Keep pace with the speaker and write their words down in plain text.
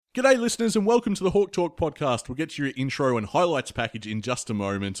G'day listeners and welcome to the Hawk Talk podcast. We'll get to your intro and highlights package in just a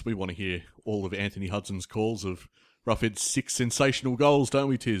moment. We want to hear all of Anthony Hudson's calls of Roughhead's 6 sensational goals, don't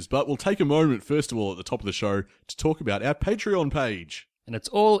we, Tiz? But we'll take a moment, first of all, at the top of the show to talk about our Patreon page. And it's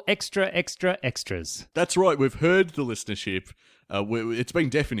all extras. That's right, we've heard the listenership. It's been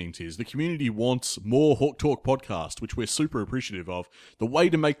deafening, Tiz. The community wants more Hawk Talk podcast, which we're super appreciative of. The way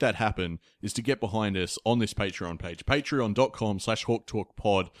to make that happen is to get behind us on this Patreon page,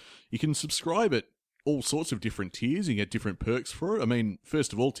 patreon.com/HawkTalkPod. You can subscribe at all sorts of different tiers. You get different perks for it. I mean,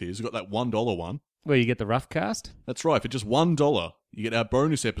 first of all, Tiz, we've got that $1 one. Where you get the rough cast? That's right, for just $1, you get our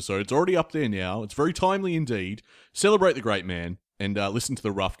bonus episode. It's already up there now. It's very timely indeed. Celebrate the great man. And listen to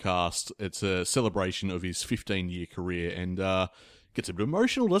the rough cast. It's a celebration of his 15-year career, and gets a bit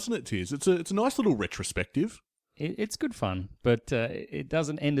emotional, doesn't it, Tiz? It's a nice little retrospective. It's good fun, but it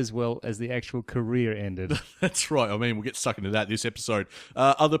doesn't end as well as the actual career ended. That's right. I mean, we'll get stuck into that this episode.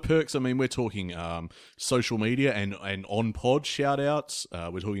 Other perks, I mean, we're talking social media and on-pod shout-outs.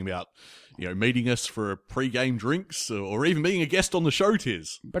 We're talking about, meeting us for pre-game drinks or even being a guest on the show,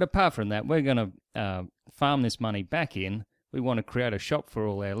 Tiz. But apart from that, we're going to farm this money back in. We want to create a shop for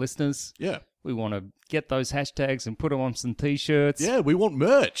all our listeners. Yeah. We want to get those hashtags and put them on some T-shirts. Yeah, we want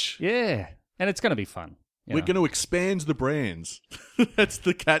merch. Yeah, and it's going to be fun. We're going to expand the brands. That's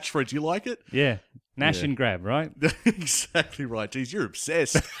the catchphrase. You like it? Yeah. Nash and grab, right? Exactly right. Geez, you're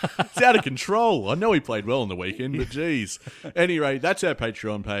obsessed. It's out of control. I know he played well on the weekend, but geez. Anyway, that's our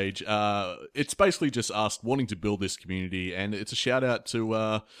Patreon page. It's basically just us wanting to build this community, and it's a shout-out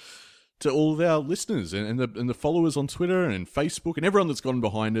to all of our listeners and the followers on Twitter and Facebook and everyone that's gotten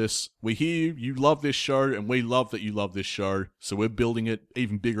behind us. We hear you love this show, and we love that you love this show, so we're building it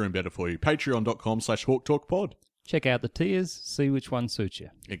even bigger and better for you. Patreon.com/HawkTalkPod. Check out the tiers, see which one suits you.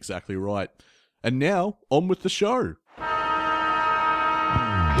 Exactly right. And now, on with the show. Wingard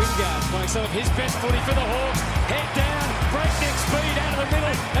playing some of his best footy for the Hawks. Head down, breakneck speed out of the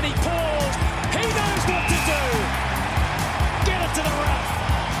middle, and he paused. He knows what to do. Get it to the rough.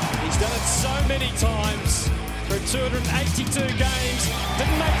 He's done it so many times through 282 games.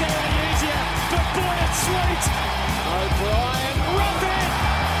 Didn't make that any easier, but boy, it's sweet. O'Brien, Roughhead.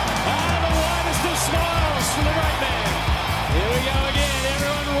 The widest of smiles from the great man. Here we go again.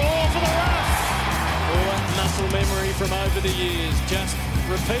 Everyone roar for the rough. All that muscle memory from over the years. Just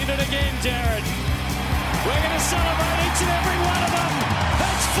repeat it again, Jared. We're going to celebrate each and every one of them.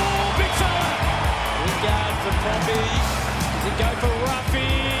 That's 4, big fella. Wingard for Poppy. Does it go for Ruffy?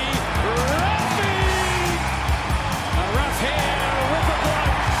 A rough hair, a ripper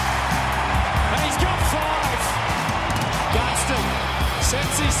bloke. And he's got 5. Gunston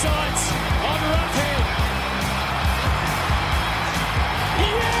sets his sights on Roughhead.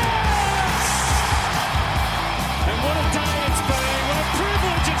 Yes! And what a day it's been, what a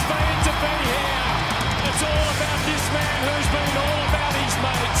privilege it's been to be here. It's all about this man who's been all about his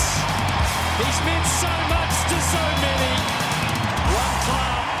mates. He's meant so much to so many. One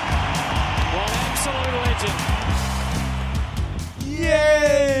club, one absolute legend.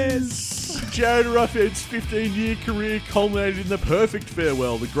 Yes! Jared Roughhead's 15-year career culminated in the perfect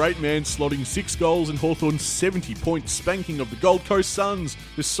farewell. The great man slotting 6 goals in Hawthorn's 70-point spanking of the Gold Coast Suns.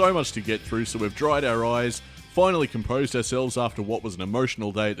 There's so much to get through, so we've dried our eyes, finally composed ourselves after what was an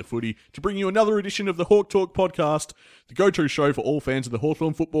emotional day at the footy to bring you another edition of the Hawk Talk podcast, the go-to show for all fans of the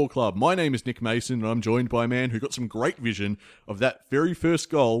Hawthorn Football Club. My name is Nick Mason, and I'm joined by a man who got some great vision of that very first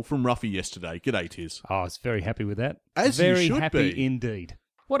goal from Ruffy yesterday. G'day, Tiz. Oh, I was very happy with that. As very you should happy be. Indeed.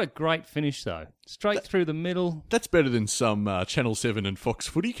 What a great finish, though. Straight through the middle. That's better than some Channel 7 and Fox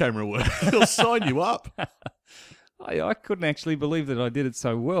footy camera work. They'll sign you up. I couldn't actually believe that I did it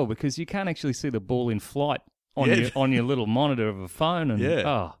so well because you can't actually see the ball in flight on your little monitor of a phone. And, Yeah.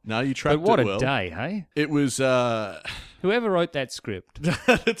 Oh. No, you tracked But what it a well. day, hey? It was... Whoever wrote that script,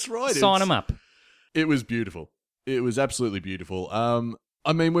 That's right. sign them up. It was beautiful. It was absolutely beautiful.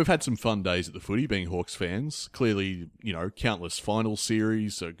 I mean, we've had some fun days at the footy, being Hawks fans. Clearly, countless final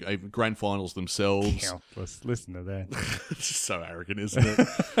series, even grand finals themselves. Countless. Listen to that. It's just so arrogant, isn't it?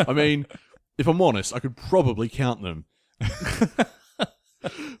 I mean, if I'm honest, I could probably count them.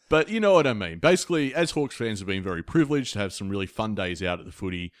 But you know what I mean. Basically, as Hawks fans have been very privileged to have some really fun days out at the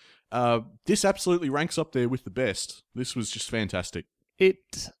footy, this absolutely ranks up there with the best. This was just fantastic.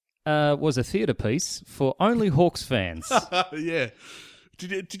 It was a theatre piece for only Hawks fans. Yeah.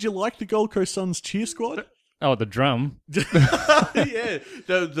 Did you like the Gold Coast Suns cheer squad? Oh, the drum. Yeah,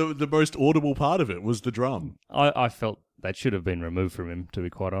 the most audible part of it was the drum. I felt that should have been removed from him, to be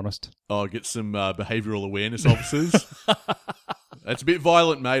quite honest. Oh, get some behavioural awareness officers. That's a bit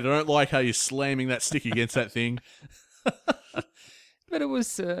violent, mate. I don't like how you're slamming that stick against that thing. But it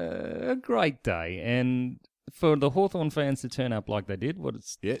was a great day, and for the Hawthorn fans to turn up like they did,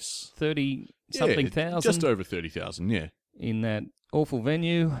 Yes. 30-something thousand? Just over 30,000, yeah. In that awful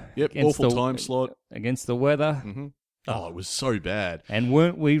venue. Yep, awful time slot. Against the weather. Mm-hmm. Oh, it was so bad. And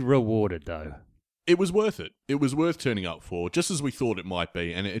weren't we rewarded, though? It was worth it. It was worth turning up for, just as we thought it might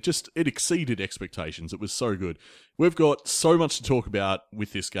be, and it exceeded expectations. It was so good. We've got so much to talk about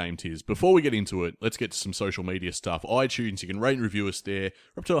with this game, Tiz. Before we get into it, let's get to some social media stuff. iTunes, you can rate and review us there.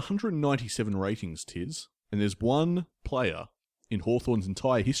 We're up to 197 ratings, Tiz. And there's one player in Hawthorn's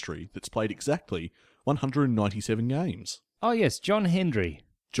entire history that's played exactly 197 games. Oh, yes, John Hendry.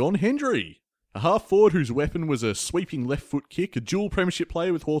 John Hendry. A half-forward whose weapon was a sweeping left-foot kick, a dual premiership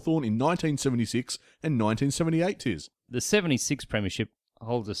player with Hawthorn in 1976 and 1978, Tiz. The 76 premiership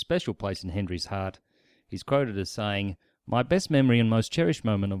holds a special place in Hendry's heart. He's quoted as saying, "My best memory and most cherished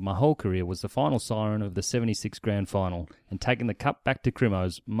moment of my whole career was the final siren of the 76 grand final, and taking the cup back to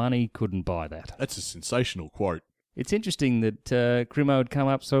Crimo's. Money couldn't buy that." That's a sensational quote. It's interesting that Crimo had come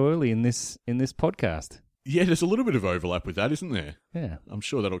up so early in this podcast. Yeah, there's a little bit of overlap with that, isn't there? Yeah. I'm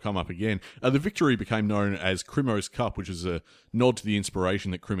sure that'll come up again. The victory became known as Crimo's Cup, which is a nod to the inspiration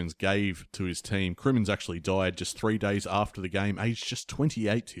that Crimmins gave to his team. Crimmins actually died just 3 days after the game, aged just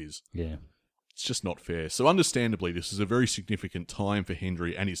 28 Tiz. Yeah. It's just not fair. So understandably, this is a very significant time for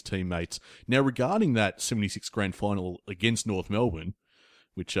Hendry and his teammates. Now, regarding that 76 grand final against North Melbourne,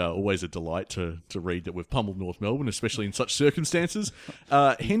 which are always a delight to read that we've pummeled North Melbourne, especially in such circumstances.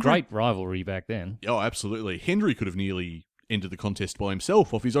 Hendry, great rivalry back then. Oh, absolutely. Hendry could have nearly ended the contest by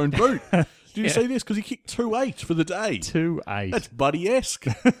himself off his own boot. Did you see this? Because he kicked 2-8 for the day. 2-8. That's Buddy-esque.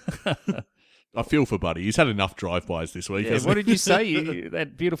 I feel for Buddy. He's had enough drive-bys this week. Yeah, what did you say?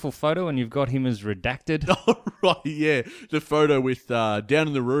 That beautiful photo, and you've got him as redacted? Oh, right, yeah. The photo with down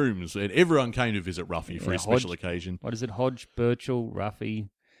in the rooms, and everyone came to visit Ruffy for a special occasion. What is it? Hodge, Birchall, Ruffy,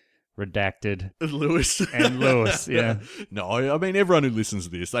 redacted. Lewis. And Lewis, yeah. No, I mean, everyone who listens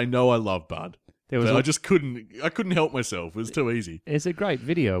to this, they know I love Bud. I just couldn't help myself. It was too easy. There's a great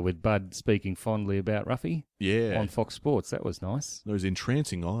video with Bud speaking fondly about Ruffy. Yeah. On Fox Sports. That was nice. Those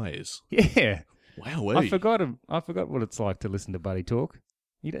entrancing eyes. Yeah. Wow. I forgot what it's like to listen to Buddy talk.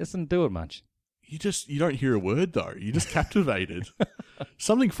 He doesn't do it much. You don't hear a word though. You're just captivated.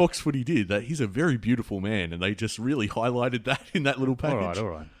 Something Fox Footy did, that he's a very beautiful man, and they just really highlighted that in that little package.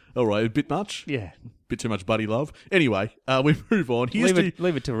 All right, a bit much? Yeah. Bit too much Buddy love. Anyway, we move on.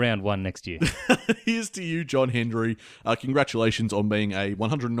 Leave it to round one next year. Here's to you, John Hendry. Congratulations on being a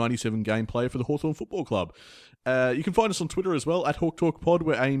 197 game player for the Hawthorn Football Club. You can find us on Twitter as well, at Hawk Talk Pod.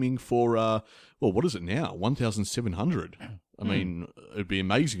 We're aiming for, what is it now? 1,700. I mean, it'd be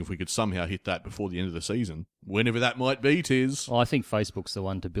amazing if we could somehow hit that before the end of the season. Whenever that might be, Tiz. Well, I think Facebook's the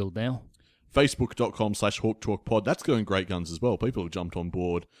one to build now. Facebook.com/HawkTalkPod. That's going great guns as well. People have jumped on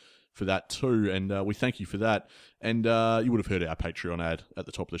board for that too, and we thank you for that. And you would have heard our Patreon ad at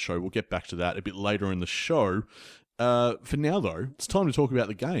the top of the show. We'll get back to that a bit later in the show. For now, though, it's time to talk about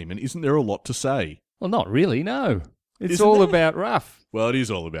the game, and isn't there a lot to say? Well, not really, no. It's all about Rough. Well, it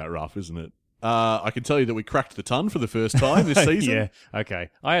is all about Rough, isn't it? I can tell you that we cracked the ton for the first time this season. Yeah,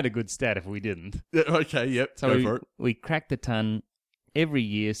 okay. I had a good stat if we didn't. Okay, yep, so go for it. We cracked the ton every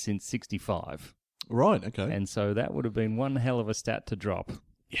year since 65. Right, okay. And so that would have been one hell of a stat to drop.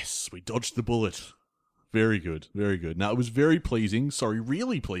 Yes, we dodged the bullet. Very good, very good. Now, it was very pleasing,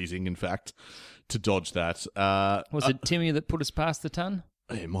 really pleasing, in fact, to dodge that. Was it Timmy that put us past the ton?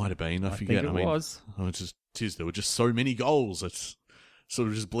 It might have been, I forget. Think it was. There were just so many goals. It's sort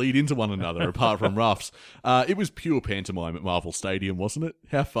of just bleed into one another, apart from Roughs. It was pure pantomime at Marvel Stadium, wasn't it?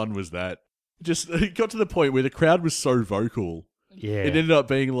 How fun was that? It got to the point where the crowd was so vocal. Yeah. It ended up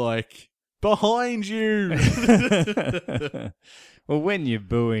being like, behind you! Well, when you're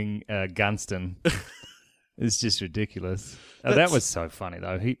booing Gunston, it's just ridiculous. That was so funny,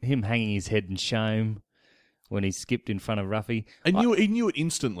 though. Him hanging his head in shame when he skipped in front of Ruffy. And he knew it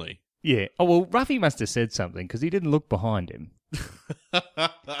instantly. Yeah. Oh, well, Ruffy must have said something because he didn't look behind him.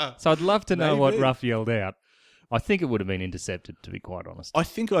 So I'd love to know what Ruff yelled out. I think it would have been intercepted, to be quite honest. I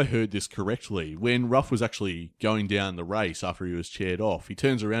think I heard this correctly. When Ruff was actually going down the race after he was chaired off, he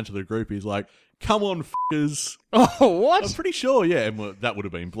turns around to the group, he's like, "Come on, f***ers." Oh, what? I'm pretty sure, yeah. And that would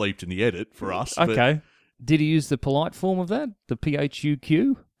have been bleeped in the edit for us. Okay. Did he use the polite form of that? The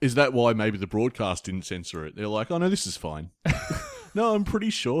PHUQ? Is that why maybe the broadcast didn't censor it? They're like, "Oh, no, this is fine." No, I'm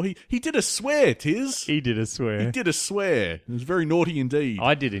pretty sure. He did a swear, Tiz. He did a swear. He did a swear. It was very naughty indeed.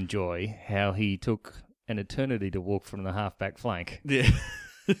 I did enjoy how he took an eternity to walk from the half-back flank. Yeah.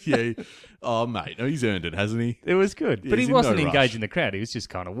 Yeah. Oh, mate. No, he's earned it, hasn't he? It was good. Yeah, but he he's in wasn't no engaging rush. the crowd. He was just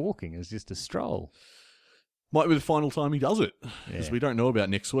kind of walking. It was just a stroll. Might be the final time he does it, because we don't know about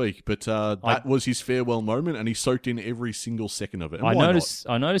next week. But that was his farewell moment, and he soaked in every single second of it. And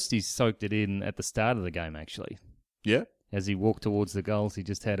I noticed he soaked it in at the start of the game, actually. Yeah. As he walked towards the goals, he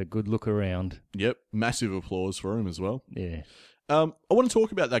just had a good look around. Yep. Massive applause for him as well. Yeah. I want to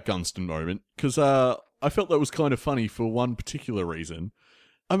talk about that Gunston moment, because I felt that was kind of funny for one particular reason.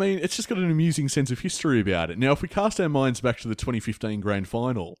 I mean, it's just got an amusing sense of history about it. Now, if we cast our minds back to the 2015 Grand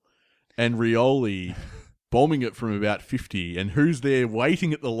Final, and Rioli bombing it from about 50, and who's there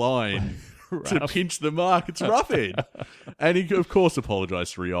waiting at the line to pinch the mark? It's Roughhead. And he, of course,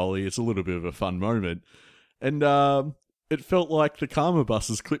 apologised to Rioli. It's a little bit of a fun moment. And it felt like the Karma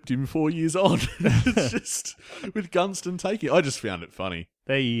buses clipped him 4 years on. It's just, with Gunston taking it. I just found it funny.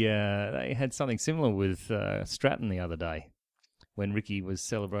 They had something similar with Stratton the other day, when Ricky was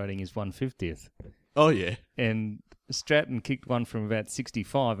celebrating his 150th. Oh, yeah. And Stratton kicked one from about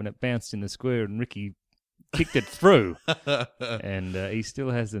 65, and it bounced in the square, and Ricky kicked it through, and he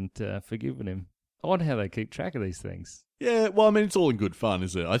still hasn't forgiven him. Odd how they keep track of these things. Yeah, well, I mean, it's all in good fun,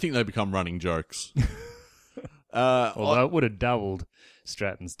 isn't it? I think they become running jokes. Although it would have doubled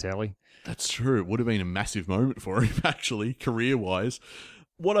Stratton's tally. That's true. It would have been a massive moment for him, actually, career-wise.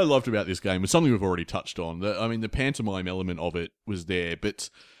 What I loved about this game was something we've already touched on. The pantomime element of it was there, but,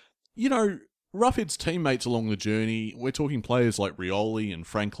 you know, Roughhead's teammates along the journey, we're talking players like Rioli and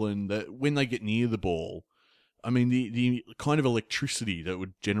Franklin, that when they get near the ball, I mean, the kind of electricity that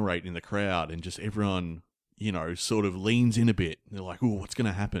would generate in the crowd, and just everyone, you know, sort of leans in a bit. They're like, "Oh, what's going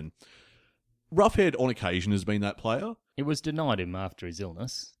to happen?" Roughhead, on occasion, has been that player. It was denied him after his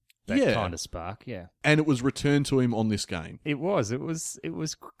illness. That kind of spark, yeah. And it was returned to him on this game. It was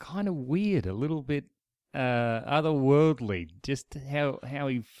kind of weird, a little bit otherworldly. Just how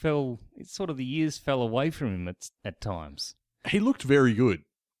he fell. It's sort of the years fell away from him at times. He looked very good,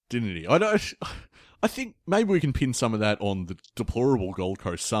 didn't he? I think maybe we can pin some of that on the deplorable Gold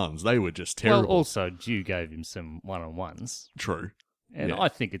Coast Suns. They were just terrible. Well, also, Dew gave him some one-on-ones. True. And I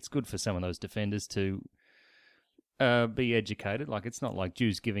think it's good for some of those defenders to be educated. Like, it's not like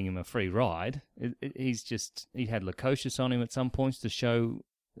Dew's giving him a free ride. He had Lukosius on him at some points to show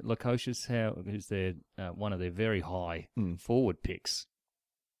Lukosius who's one of their very high forward picks,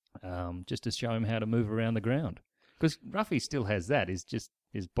 just to show him how to move around the ground. Because Ruffy still has that. It's just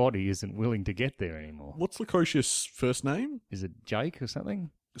his body isn't willing to get there anymore. What's Lukosius' first name? Is it Jake or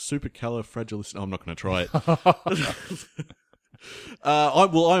something? Supercalifragilistic. I'm not going to try it.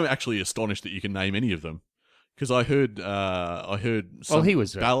 I'm actually astonished that you can name any of them, because I heard he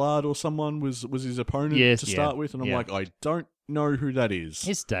was Ballard or someone was his opponent to start with, and I'm like, I don't know who that is.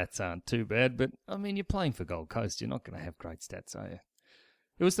 His stats aren't too bad, but I mean, you're playing for Gold Coast, you're not going to have great stats, are you?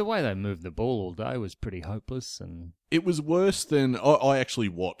 It was the way they moved the ball all day was pretty hopeless, and it was worse than I actually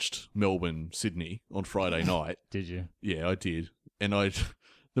watched Melbourne-Sydney on Friday night. Did you? Yeah, I did, and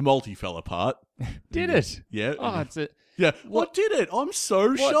the multi fell apart. Did it? Yeah. Oh, it's a... Yeah, what did it? I'm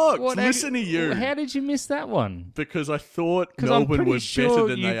so shocked. Listen to you. How did you miss that one? Because I thought Melbourne were better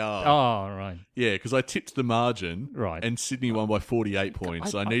than they are. Oh, right. Yeah, because I tipped the margin, right, and Sydney won by 48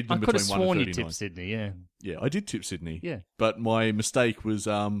 points. I needed them between 1 and 39. I could have sworn you tipped Sydney, yeah. Yeah, I did tip Sydney. Yeah. But my mistake was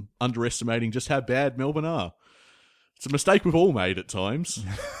underestimating just how bad Melbourne are. It's a mistake we've all made at times.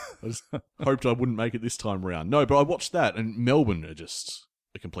 I just hoped I wouldn't make it this time around. No, but I watched that, and Melbourne are just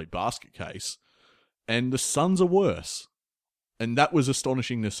a complete basket case. And the Suns are worse. And that was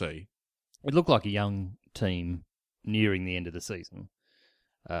astonishing to see. It looked like a young team nearing the end of the season.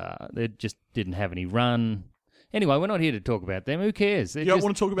 They just didn't have any run. Anyway, we're not here to talk about them. Who cares? You don't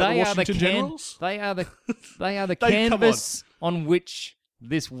want to talk about the Washington Generals? They are the canvas on which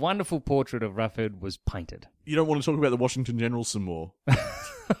this wonderful portrait of Roughhead was painted. You don't want to talk about the Washington Generals some more?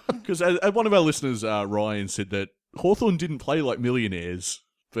 Because one of our listeners, Ryan, said that Hawthorn didn't play like millionaires,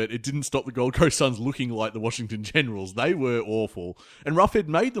 but it didn't stop the Gold Coast Suns looking like the Washington Generals. They were awful. And Roughhead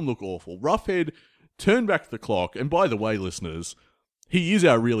made them look awful. Roughhead turned back the clock. And by the way, listeners, he is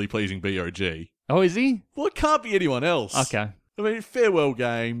our really pleasing BOG. Oh, is he? Well, it can't be anyone else. Okay. I mean, farewell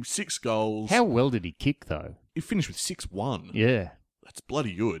game, 6 goals. How well did he kick, though? He finished with 6-1. Yeah. That's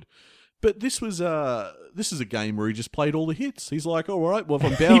bloody good. But this is a game where he just played all the hits. He's like, all right, well, if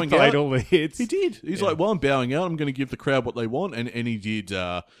I'm bowing out... He played all the hits. He did. He's like, well, I'm bowing out. I'm going to give the crowd what they want. And he did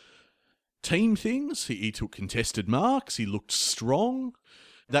team things. He took contested marks. He looked strong.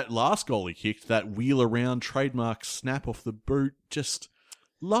 That last goal he kicked, that wheel around trademark snap off the boot, just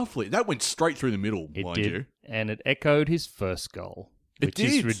lovely. That went straight through the middle, mind you. And it echoed his first goal, which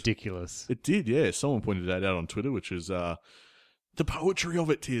is ridiculous. It did, yeah. Someone pointed that out on Twitter, which is... the poetry of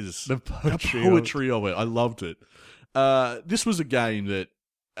it, Tiz. The poetry of it. I loved it. This was a game that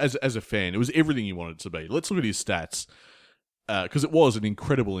as a fan, it was everything you wanted it to be. Let's look at his stats. Because it was an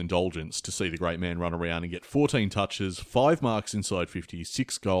incredible indulgence to see the great man run around and get 14 touches, 5 marks inside 50,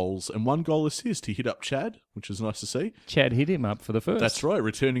 6 goals, and 1 goal assist. He hit up Chad, which was nice to see. Chad hit him up for the first. That's right,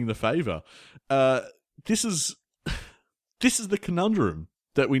 returning the favour. This is the conundrum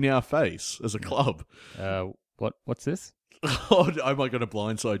that we now face as a club. What's this? Oh, am I going to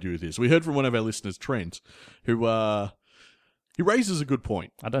blindside you with this? We heard from one of our listeners, Trent, who he raises a good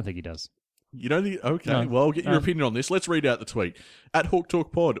point. I don't think he does. You know okay, No. well, get your opinion on this. Let's read out the tweet. At Hawk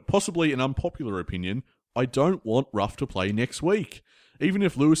Talk Pod, possibly an unpopular opinion, I don't want Ruff to play next week. Even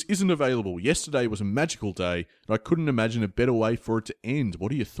if Lewis isn't available, yesterday was a magical day, and I couldn't imagine a better way for it to end.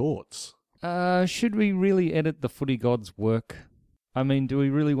 What are your thoughts? Should we really edit the footy gods' work? I mean, do we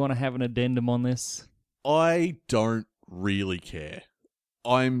really want to have an addendum on this? I don't really care.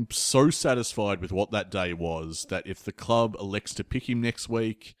 I'm so satisfied with what that day was that if the club elects to pick him next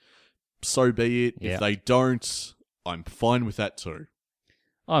week, so be it. Yeah. If they don't, I'm fine with that too.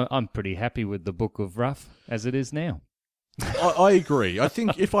 I'm pretty happy with the book of Ruff as it is now. I agree. I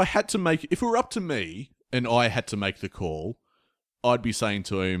think if it were up to me and I had to make the call, I'd be saying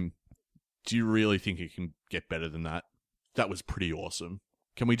to him, do you really think it can get better than that? That was pretty awesome.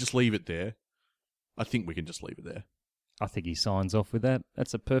 Can we just leave it there? I think we can just leave it there. I think he signs off with that.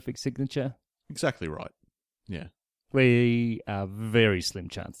 That's a perfect signature. Exactly right. Yeah. We are very slim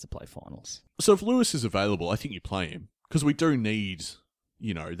chance to play finals. So if Lewis is available, I think you play him. Because we do need,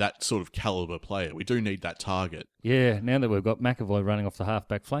 that sort of caliber player. We do need that target. Yeah, now that we've got McAvoy running off the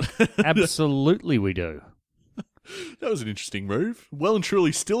half-back flank, absolutely we do. That was an interesting move. Well and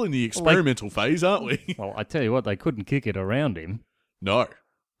truly still in the experimental phase, aren't we? Well, I tell you what, they couldn't kick it around him. No.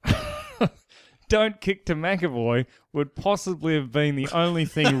 Don't kick to McAvoy would possibly have been the only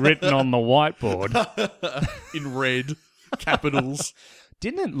thing written on the whiteboard. In red capitals.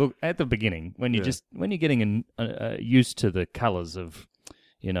 Didn't it look at the beginning when you're getting used to the colours of,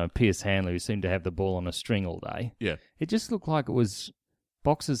 Pierce Hanley, who seemed to have the ball on a string all day? Yeah. It just looked like it was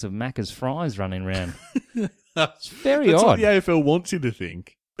boxes of Macca's fries running around. It's very That's odd. what the AFL wants you to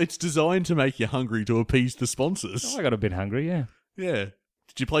think. It's designed to make you hungry to appease the sponsors. Oh, I got a bit hungry, yeah. Yeah.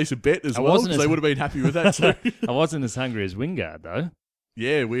 Did you place a bet as I well? wasn't Because they would have been happy with that too. I wasn't as hungry as Wingard, though.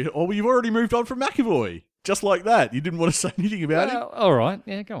 Yeah, you've already moved on from McAvoy. Just like that. You didn't want to say anything about it? All right,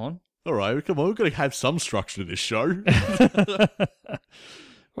 yeah, go on. All right, come on. We've got to have some structure to this show.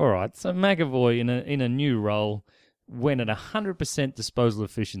 All right, so McAvoy in a new role went at 100% disposal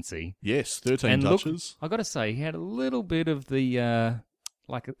efficiency. Yes, 13 and touches. Look, I got to say, he had a little bit of the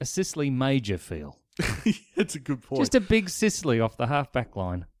like a Sicily Major feel. That's a good point. Just a big Sicily off the half-back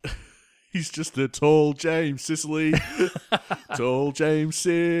line. He's just a tall James Sicily. Tall James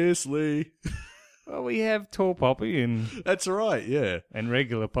Sicily. Well, we have tall Poppy and That's right, yeah.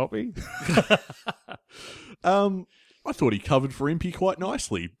 regular Poppy. I thought he covered for Impey quite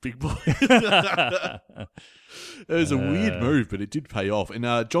nicely, big boy. It was a weird move, but it did pay off. And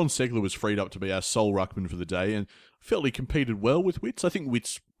John Segler was freed up to be our sole ruckman for the day, and felt he competed well with Witts. I think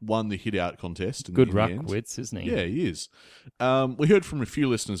Witts won the hit-out contest. Good in the ruck, end. Witts, isn't he? Yeah, he is. We heard from a few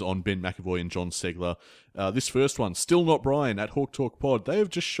listeners on Ben McAvoy and John Segler. This first one, Still Not Brian at Hawk Talk Pod. They have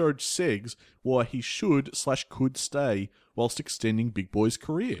just showed Segs why he should/could stay whilst extending Big Boy's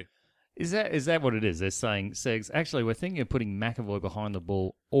career. Is that what it is? They're saying, Segs, actually, we're thinking of putting McAvoy behind the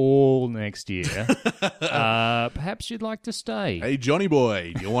ball all next year. Perhaps you'd like to stay. Hey, Johnny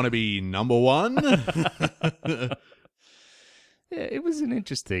boy, do you want to be number one? Yeah, it was an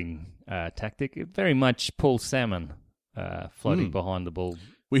interesting tactic. Very much Paul Salmon floating behind the ball.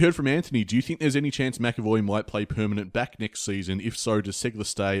 We heard from Anthony. Do you think there's any chance McAvoy might play permanent back next season? If so, does Segler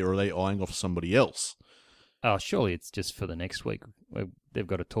stay, or are they eyeing off somebody else? Oh, surely it's just for the next week. They've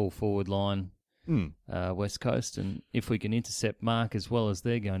got a tall forward line, West Coast, and if we can intercept Mark as well as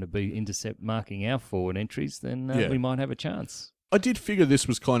they're going to be intercept marking our forward entries, then we might have a chance. I did figure this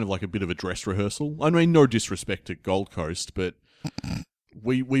was kind of like a bit of a dress rehearsal. I mean, no disrespect to Gold Coast, but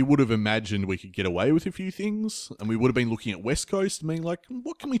we would have imagined we could get away with a few things, and we would have been looking at West Coast and being like,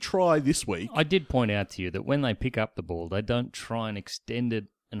 what can we try this week? I did point out to you that when they pick up the ball, they don't try and extend it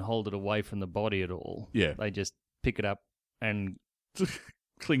and hold it away from the body at all. Yeah. They just pick it up and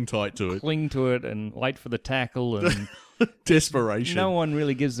Cling tight to it. cling to it and wait for the tackle, and Desperation. no one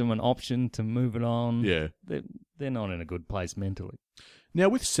really gives them an option to move it on. Yeah. They're not in a good place mentally. Now,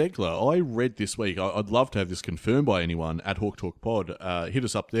 with Segler, I read this week, I'd love to have this confirmed by anyone at Hawk Talk Pod. Hit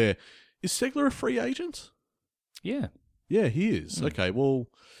us up there. Is Segler a free agent? Yeah. Yeah, he is. Okay, well,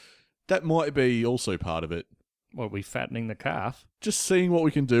 that might be also part of it. Well, we fattening the calf. Just seeing what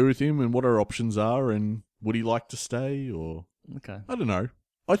we can do with him and what our options are, and would he like to stay, or... Okay. I don't know.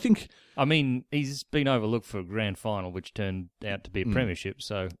 I think... I mean, he's been overlooked for a grand final, which turned out to be a premiership,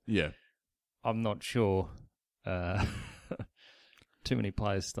 so Yeah. I'm not sure too many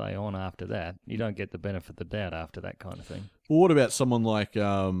players stay on after that. You don't get the benefit of the doubt after that kind of thing. Well, what about someone like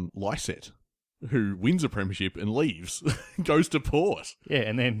Lysette, who wins a premiership and leaves, goes to Port? Yeah,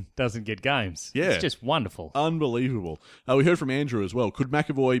 and then doesn't get games. Yeah. It's just wonderful. Unbelievable. We heard from Andrew as well. Could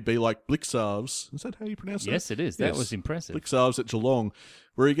McAvoy be like Blixarves? Is that how you pronounce it? Yes, it is. That was impressive. Blixarves at Geelong,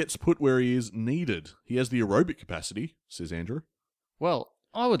 where he gets put where he is needed. He has the aerobic capacity, says Andrew. Well,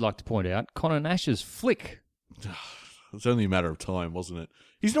 I would like to point out Connor Nash's flick. It's only a matter of time, wasn't it?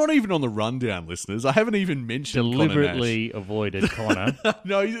 He's not even on the rundown, listeners. I haven't even mentioned Deliberately avoided Connor.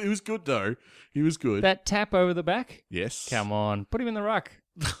 No, he was good, though. He was good. That tap over the back? Yes. Come on, put him in the ruck.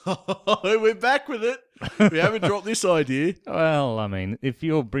 We're back with it. We haven't dropped this idea. Well, I mean, if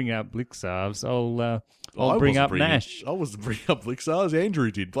you're bringing up Blixarves, I'll bring up Nash. I wasn't bringing up Blixarves.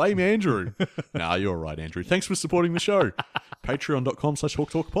 Andrew did. Blame Andrew. Nah, you're all right, Andrew. Thanks for supporting the show.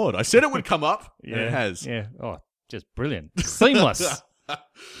 Patreon.com/HawkTalkPod. I said it would come up, and it has. Yeah. Oh, just brilliant. Seamless.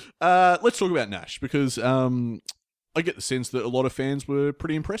 Let's talk about Nash, because I get the sense that a lot of fans were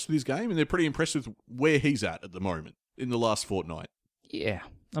pretty impressed with his game, and they're pretty impressed with where he's at the moment in the last fortnight. Yeah.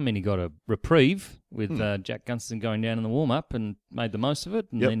 I mean, he got a reprieve with Jack Gunston going down in the warm-up and made the most of it.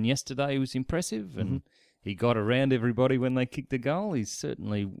 And then yesterday he was impressive, and he got around everybody when they kicked the goal. He's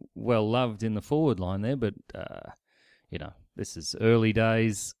certainly well-loved in the forward line there, but, this is early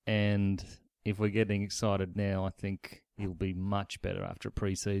days, and if we're getting excited now, I think he'll be much better after a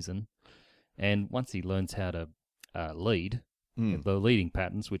pre-season. And once he learns how to lead, the leading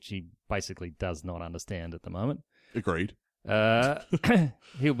patterns, which he basically does not understand at the moment. Agreed.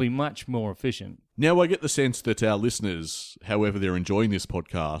 He'll be much more efficient. Now I get the sense that our listeners, however they're enjoying this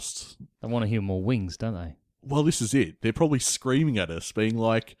podcast... They want to hear more wings, don't they? Well, this is it. They're probably screaming at us, being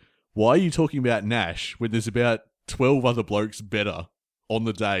like, why are you talking about Nash when there's about 12 other blokes better on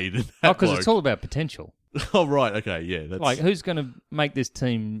the day than that because it's all about potential. Oh, right. Okay, yeah. That's... Like, who's going to make this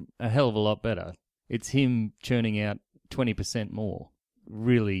team a hell of a lot better? It's him churning out 20% more.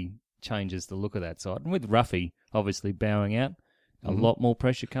 Really changes the look of that side. And with Ruffy obviously bowing out, a lot more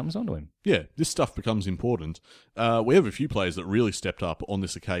pressure comes onto him. Yeah, this stuff becomes important. We have a few players that really stepped up on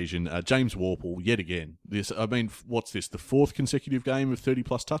this occasion. James Worpel, yet again. What's this, the fourth consecutive game of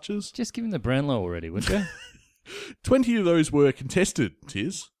 30-plus touches? Just give him the Brownlow already, would you? 20 of those were contested,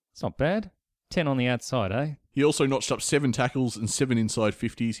 Tiz. It's not bad. 10 on the outside, eh? He also notched up 7 tackles and 7 inside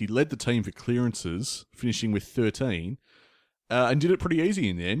 50s. He led the team for clearances, finishing with 13. And did it pretty easy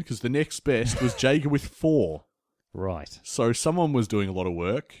in the end, because the next best was Jaeger with 4. Right. So someone was doing a lot of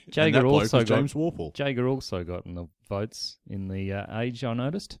work. Jaeger and that bloke also was James Worpel. Jaeger also got in the votes in the age, I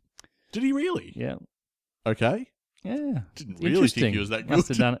noticed. Did he really? Yeah. Okay. Yeah. Didn't really think he was that good. Must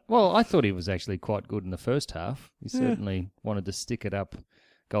have done it. Well, I thought he was actually quite good in the first half. He certainly wanted to stick it up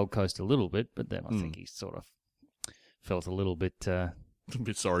Gold Coast a little bit, but then I think he sort of felt a little bit... a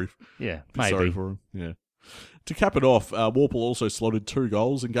bit sorry. Yeah, maybe. Sorry for him, yeah. To cap it off, Worpel also slotted 2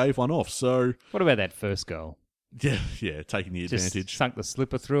 goals and gave one off, so... What about that first goal? Yeah, taking the advantage. Just sunk the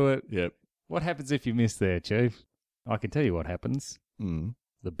slipper through it. Yep. What happens if you miss there, Chief? I can tell you what happens.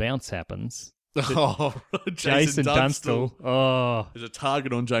 The bounce happens. Oh, Jason Dunstall. Oh. There's a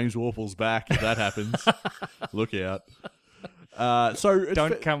target on James Worpel's back if that happens. Look out. So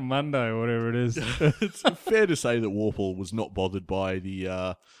Don't come Monday or whatever it is. It's fair to say that Worpel was not bothered by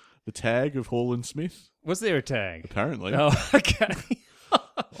the tag of Hall and Smith. Was there a tag? Apparently. Oh, okay.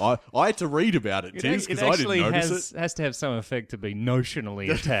 I had to read about it, Tiz, because I didn't notice it. It has to have some effect to be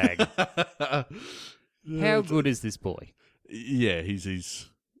notionally a tag. How good is this boy? Yeah, he's...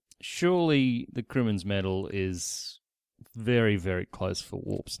 Surely the Crimmins medal is very, very close for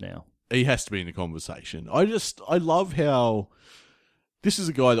Warps now. He has to be in the conversation. I love how... This is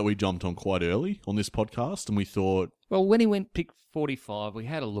a guy that we jumped on quite early on this podcast, and we thought... Well, when he went pick 45, we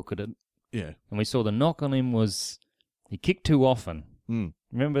had a look at it. Yeah. And we saw the knock on him was he kicked too often.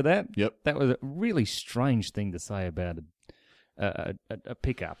 Remember that? Yep. That was a really strange thing to say about a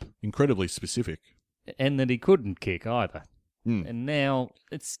pickup. Incredibly specific. And that he couldn't kick either. And now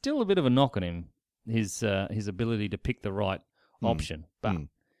it's still a bit of a knock on him, his ability to pick the right option. But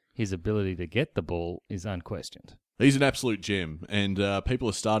his ability to get the ball is unquestioned. He's an absolute gem, and people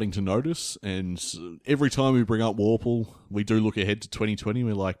are starting to notice, and every time we bring up Worpel, we do look ahead to 2020,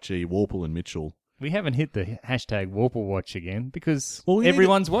 we're like, gee, Worpel and Mitchell. We haven't hit the hashtag Worpel Watch again, because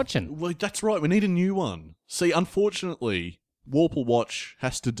everyone's watching. Well, that's right, we need a new one. See, unfortunately, Worpel Watch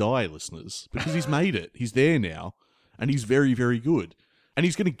has to die, listeners, because he's made it. He's there now, and he's very, very good. And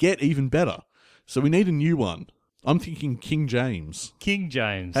he's going to get even better. So we need a new one. I'm thinking King James. King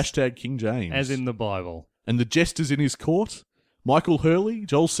James. Hashtag King James. As in the Bible. And the jesters in his court, Michael Hurley,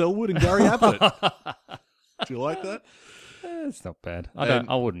 Joel Selwood, and Gary Ablett. Do you like that? It's not bad.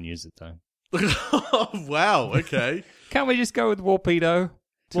 I wouldn't use it, though. Wow, okay. Can't we just go with Warpedo?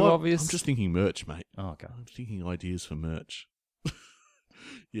 Too obvious? I'm just thinking merch, mate. Oh, okay. I'm thinking ideas for merch.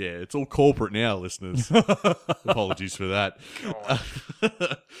 Yeah, it's all corporate now, listeners. Apologies for that.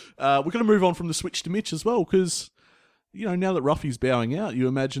 We're going to move on from the switch to Mitch as well, because, now that Ruffy's bowing out, you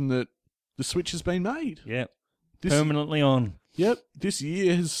imagine that the switch has been made. Yep. Permanently on. Yep. This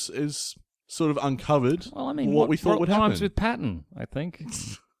year has sort of uncovered what we thought would happen. Rhymes with pattern, I think.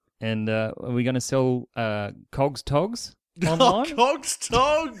 And are we going to sell Cogs Togs online? Cogs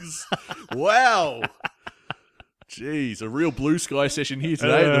Togs! Wow. Jeez, a real blue sky session here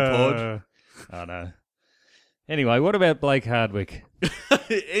today in the pod. I know. Anyway, what about Blake Hardwick?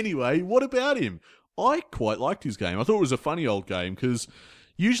 Anyway, what about him? I quite liked his game. I thought it was a funny old game because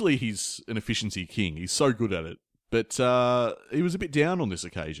usually he's an efficiency king. He's so good at it. But he was a bit down on this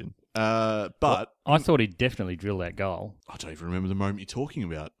occasion. But I thought he'd definitely drill that goal. I don't even remember the moment you're talking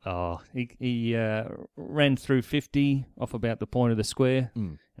about. Oh, he ran through 50 off about the point of the square,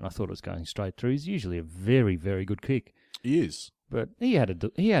 and I thought it was going straight through. He's usually a very, very good kick. He is. But he had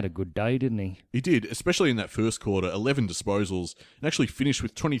a good day, didn't he? He did, especially in that first quarter. 11 disposals, and actually finished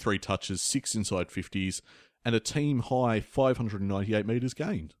with 23 touches, 6 inside 50s, and a team-high 598 metres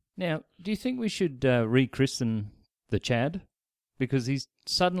gained. Now, do you think we should rechristen the Chad? Because he's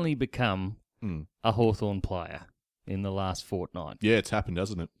suddenly become a Hawthorn player in the last fortnight. Yeah, it's happened,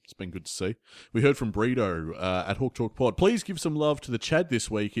 hasn't it? It's been good to see. We heard from Bredo at Hawk Talk Pod. Please give some love to the Chad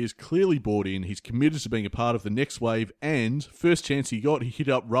this week. He's clearly bought in. He's committed to being a part of the next wave. And first chance he got, he hit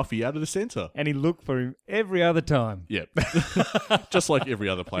up Ruffy out of the centre. And he looked for him every other time. Yep. Just like every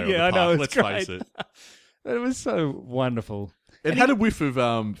other player on the park. I know, let's great. face it. It was so wonderful. It had a whiff of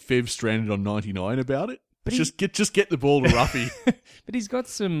Fev stranded on 99 about it. But just get the ball to Ruffy. But he's got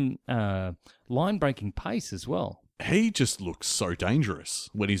some line-breaking pace as well. He just looks so dangerous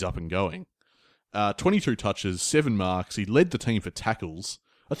when he's up and going. 22 touches, 7 marks. He led the team for tackles.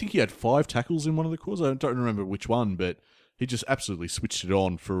 I think he had 5 tackles in one of the quarters. I don't remember which one, but he just absolutely switched it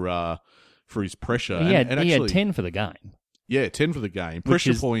on for his pressure. He had 10 for the game. Yeah, 10 for the game.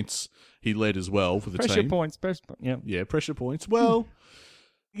 Pressure points he led as well for the team. Pressure points, yeah, pressure points. Well...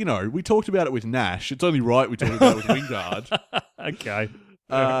 we talked about it with Nash. It's only right we talked about it with Wingard. Okay.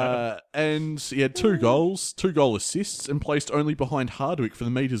 And he had 2 goals, 2 goal assists, and placed only behind Hardwick for the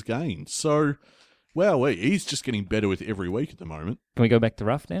metres gained. So, he's just getting better with every week at the moment. Can we go back to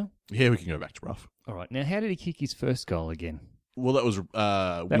Ruff now? Yeah, we can go back to Ruff. All right. Now, how did he kick his first goal again? Well, that was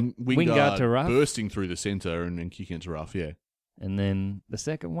Wingard to Ruff? bursting through the centre and kicking it to Ruff, yeah. And then the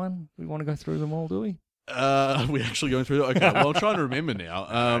second one, we want to go through them all, do we? We're actually going through that? Okay, well, I'm trying to remember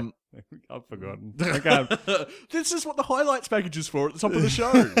now. I've forgotten. This is what the highlights package is for at the top of the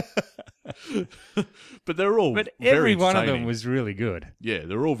show. But they're all every one of them was really good. Yeah,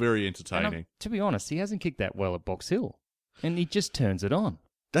 they're all very entertaining. To be honest, he hasn't kicked that well at Box Hill. And he just turns it on.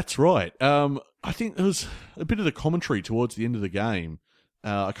 That's right. I think there was a bit of the commentary towards the end of the game.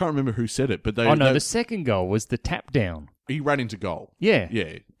 I can't remember who said it, but the second goal was the tap down. He ran into goal. Yeah.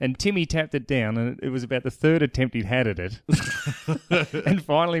 Yeah. And Timmy tapped it down, and it was about the third attempt he'd had at it. And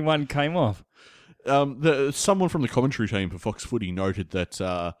finally one came off. Someone from the commentary team for Fox Footy noted that,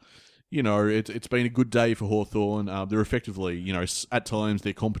 it's been a good day for Hawthorn. They're effectively, at times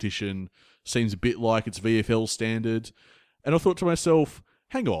their competition seems a bit like its VFL standard. And I thought to myself,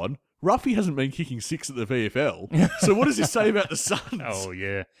 hang on, Ruffy hasn't been kicking 6 at the VFL. So what does this say about the Suns? Oh,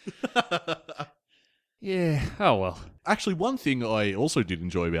 yeah. Yeah, oh well. Actually, one thing I also did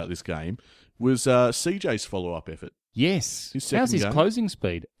enjoy about this game was CJ's follow-up effort. Yes. How's his closing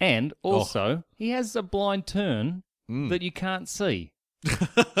speed? And also, he has a blind turn that you can't see.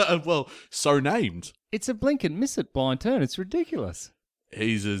 Well, so named. It's a blink and miss it blind turn. It's ridiculous.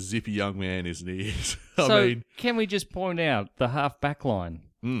 He's a zippy young man, isn't he? Can we just point out the half-back line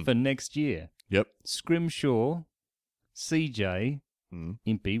for next year? Yep. Scrimshaw, CJ,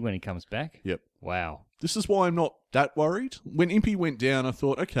 Impey when he comes back. Yep. Wow. This is why I'm not that worried. When Impey went down, I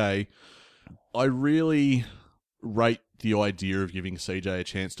thought, okay, I really rate the idea of giving CJ a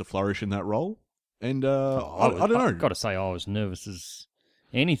chance to flourish in that role. And I don't know. I've got to say, I was nervous as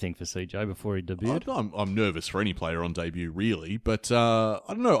anything for CJ before he debuted. I'm nervous for any player on debut, really. But I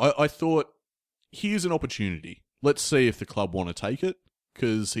don't know. I thought, here's an opportunity. Let's see if the club want to take it,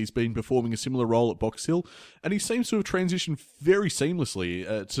 because he's been performing a similar role at Box Hill, and he seems to have transitioned very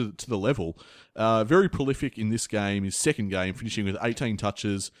seamlessly to the level. Very prolific in this game, his second game, finishing with 18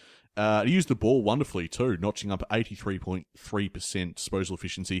 touches He used the ball wonderfully too, notching up 83.3% disposal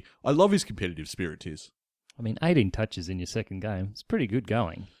efficiency. I love his competitive spirit, Tiz. I mean, 18 touches in your second game. It's pretty good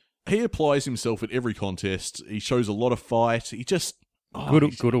going. He applies himself at every contest. He shows a lot of fight. He just...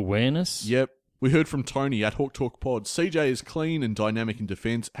 Good awareness. Yep. We heard from Tony at Hawk Talk Pod. CJ is clean and dynamic in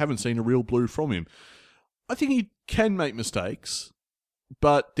defence. Haven't seen a real blue from him. I think he can make mistakes,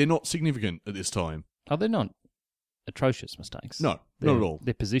 but they're not significant at this time. Oh, they're not atrocious mistakes. No, not at all.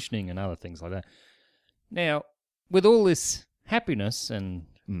 Their positioning and other things like that. Now, with all this happiness and,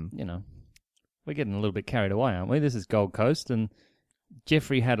 we're getting a little bit carried away, aren't we? This is Gold Coast, and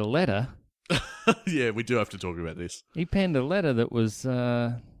Jeffrey had a letter. Yeah, we do have to talk about this. He penned a letter that was,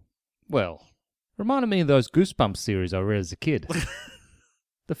 reminded me of those Goosebumps series I read as a kid.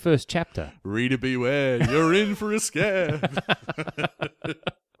 The first chapter. Reader beware, you're in for a scare.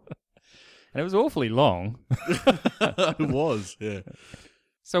 And it was awfully long. It was, yeah.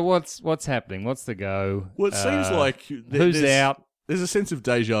 So what's happening? What's the go? Well, it seems like... Who's out? There's a sense of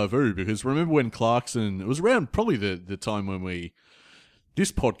deja vu, because remember when Clarkson... It was around probably the time when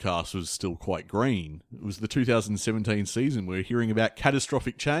this podcast was still quite green. It was the 2017 season. We're hearing about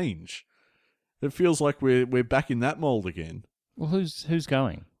catastrophic change. It feels like we're back in that mould again. Well, who's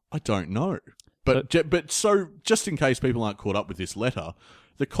going? I don't know. But so, just in case people aren't caught up with this letter,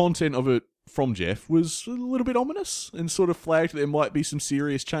 the content of it from Jeff was a little bit ominous and sort of flagged that there might be some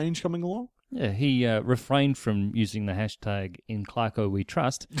serious change coming along. Yeah, he refrained from using the hashtag in Clarko we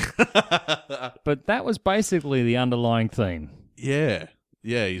trust. But that was basically the underlying theme. Yeah,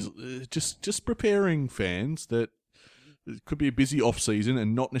 he's just preparing fans that it could be a busy off-season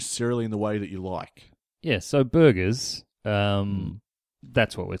and not necessarily in the way that you like. Yeah, so burgers,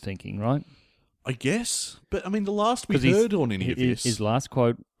 that's what we're thinking, right? I guess. But, I mean, the last we heard on any of this... His last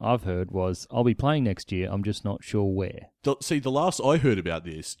quote I've heard was, I'll be playing next year, I'm just not sure where. See, the last I heard about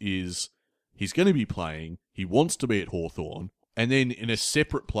this is he's going to be playing, he wants to be at Hawthorn, and then in a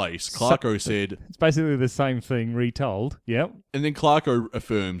separate place, Clarko said... It's basically the same thing retold, yep. And then Clarko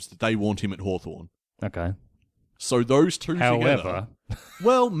affirms that they want him at Hawthorn. Okay. So those two together...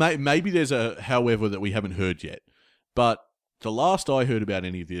 Well, maybe there's a however that we haven't heard yet. But the last I heard about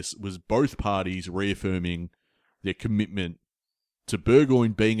any of this was both parties reaffirming their commitment to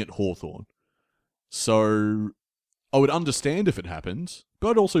Burgoyne being at Hawthorn. So I would understand if it happened,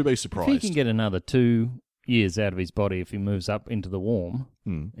 but I'd also be surprised. If he can get another 2 years out of his body if he moves up into the warm,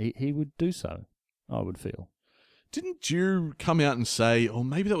 he would do so, I would feel. Didn't you come out and say,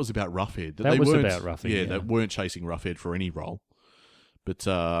 maybe that was about Roughhead? That was about Roughhead, yeah, they weren't chasing Roughhead for any role. But,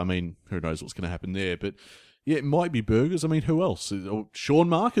 I mean, who knows what's going to happen there. But, yeah, it might be Burgers. I mean, who else? Sean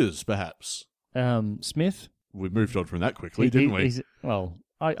Markers, perhaps. Smith? We moved on from that quickly, didn't we?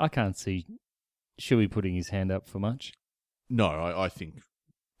 I can't see Shuey putting his hand up for much. No, I think,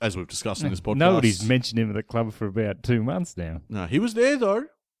 as we've discussed in this podcast... Nobody's mentioned him at the club for about 2 months now. No, he was there, though.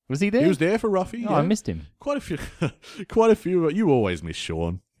 Was he there? He was there for Ruffy. Oh, yeah. I missed him. Quite a few. You always miss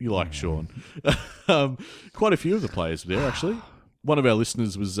Sean. You like Sean. Quite a few of the players were there, actually. One of our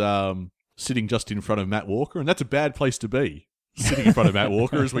listeners was sitting just in front of Matt Walker, and that's a bad place to be, sitting in front of Matt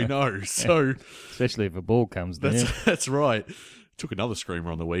Walker, as we know. So, especially if a ball comes there. That's right. Took another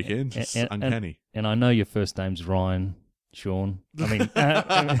screamer on the weekend. It's uncanny. And I know your first name's Ryan, Sean. I mean...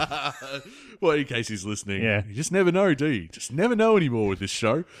 well, in case he's listening. Yeah. You just never know, do you? Just never know anymore with this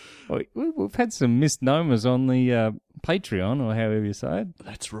show. We've had some misnomers on the Patreon, or however you say it.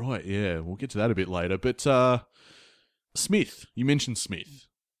 That's right, yeah. We'll get to that a bit later. But Smith, you mentioned Smith.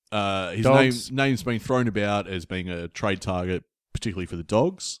 His name's been thrown about as being a trade target, particularly for the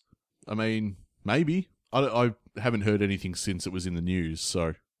Dogs. I mean, maybe. I haven't heard anything since it was in the news,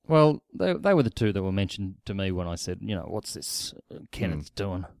 so... Well, they were the two that were mentioned to me when I said, what's this Kenneth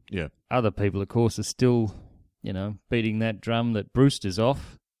doing? Yeah. Other people, of course, are still, beating that drum that Brewster's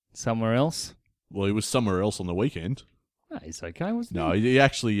off somewhere else. Well, he was somewhere else on the weekend. No, he's okay, wasn't he? No, he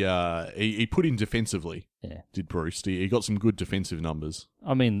actually he put in defensively. Yeah. Did Bruce. He got some good defensive numbers.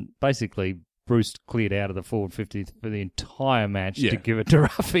 I mean, basically, Bruce cleared out of the forward 50 for the entire match to give it to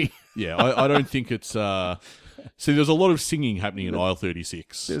Ruffy. Yeah, I don't think it's... See, there's a lot of singing happening in aisle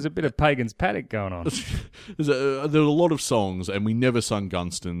 36. There's a bit of Pagan's Paddock going on. There's a lot of songs, and we never sung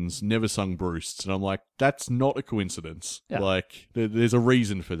Gunston's, never sung Bruce's, and I'm like, that's not a coincidence. Yeah. Like, there's a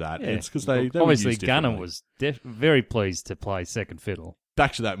reason for that. Yeah. It's because they obviously Gunner was very pleased to play second fiddle.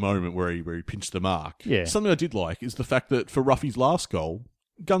 Back to that moment where he pinched the mark. Yeah. Something I did like is the fact that for Ruffy's last goal,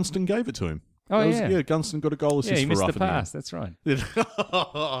 Gunston gave it to him. Oh, yeah. Gunston got a goal assist for Ruffy. Yeah, he missed the pass, that's right.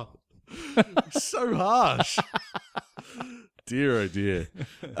 So harsh. Dear, oh dear.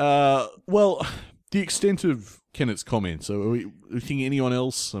 Well, The extent of Kennett's comments. So are we thinking anyone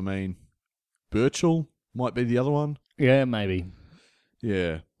else? I mean, Birchall might be the other one. Yeah, maybe.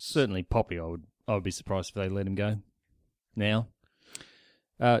 Yeah. Certainly Poppy, I would be surprised if they let him go now.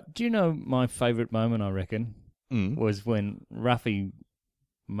 Do you know my favourite moment, I reckon, was when Ruffy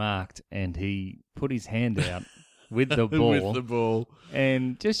marked and he put his hand out with the ball. With the ball.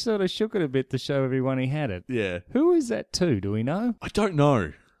 And just sort of shook it a bit to show everyone he had it. Yeah. Who is that to? Do we know? I don't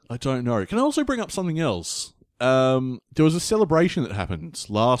know. Can I also bring up something else? There was a celebration that happened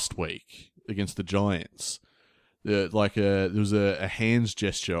last week against the Giants. There was a hands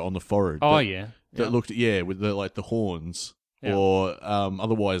gesture on the forehead. Oh, that looked, with the horns, or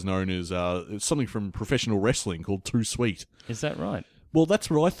otherwise known as it's something from professional wrestling called Too Sweet. Is that right? Well, that's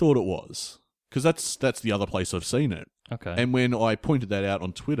what I thought it was, because that's the other place I've seen it. Okay. And when I pointed that out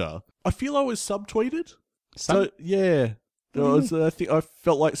on Twitter, I feel I was subtweeted. So, yeah. I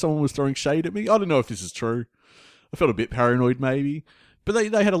felt like someone was throwing shade at me. I don't know if this is true. I felt a bit paranoid, maybe. But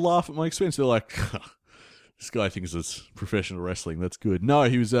they had a laugh at my expense. They're like, this guy thinks it's professional wrestling. That's good. No,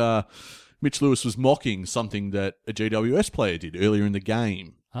 he was... Mitch Lewis was mocking something that a GWS player did earlier in the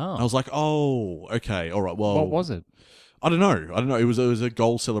game. Oh. I was like, oh, okay, all right, well... What was it? I don't know. It was a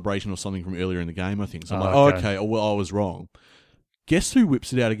goal celebration or something from earlier in the game, I think. So I'm okay. Oh, well, I was wrong. Guess who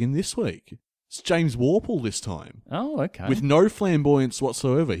whips it out again this week? It's James Warple this time. Oh, okay. With no flamboyance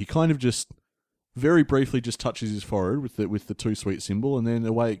whatsoever. He kind of just very briefly just touches his forehead with the Too Sweet symbol, and then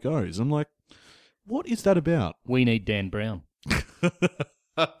away it goes. I'm like, what is that about? We need Dan Brown.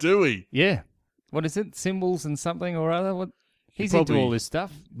 Do we? Yeah. What is it? Symbols and something or other? What? He's into all this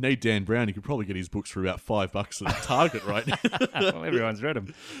stuff. Need Dan Brown. You could probably get his books for about $5 at Target right now. Well, everyone's read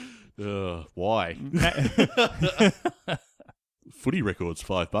them. Why? Footy Records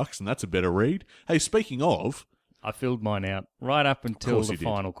 $5, and that's a better read. Hey, speaking of... I filled mine out right up until the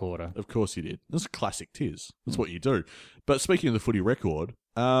final quarter. Of course you did. That's a classic Tiz. That's what you do. But speaking of the Footy Record,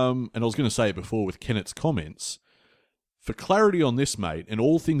 and I was going to say it before with Kennett's comments, for clarity on this, mate, and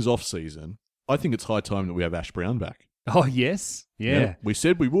all things off-season, I think it's high time that we have Ash Brown back. Oh, yes. Yeah. We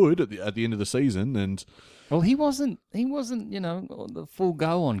said we would at the end of the season, and... Well, he wasn't, the full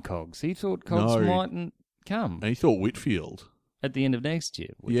go on Cogs. He thought Cogs mightn't come. And he thought Whitfield... At the end of next year.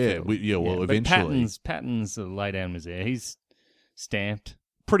 Eventually. Patton's the lay down was there. He's stamped.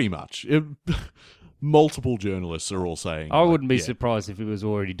 Pretty much. Multiple journalists are all saying... I wouldn't be surprised if he was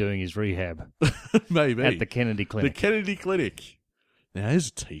already doing his rehab. Maybe. At the Kennedy Clinic. The Kennedy Clinic. Now, there's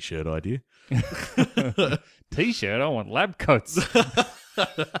a T-shirt idea. T-shirt? I want lab coats.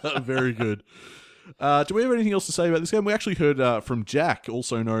 Very good. Do we have anything else to say about this game? We actually heard from Jack,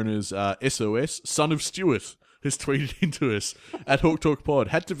 also known as SOS, son of Stuart, has tweeted into us at Hawk Talk Pod.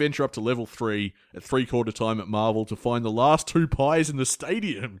 Had to venture up to level 3 at 3/4 time at Marvel to find the last 2 pies in the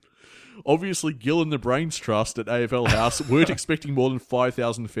stadium. Obviously, Gill and the Brains Trust at AFL House weren't expecting more than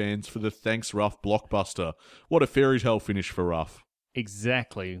 5,000 fans for the Thanks Ruff blockbuster. What a fairy tale finish for Ruff.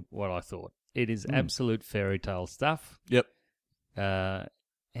 Exactly what I thought. It is absolute fairy tale stuff. Yep.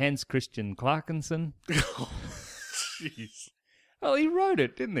 Hans Christian Clarkenson. Jeez. Well, he wrote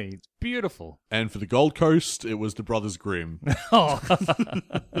it, didn't he? It's beautiful. And for the Gold Coast, it was the Brothers Grimm. Oh.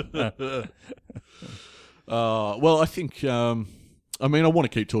 Well, I think... I want to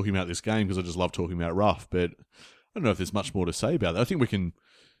keep talking about this game because I just love talking about Ruff, but I don't know if there's much more to say about that. I think we can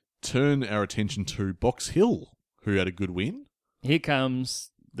turn our attention to Box Hill, who had a good win. Here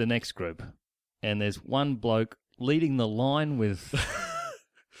comes the next group, and there's one bloke leading the line with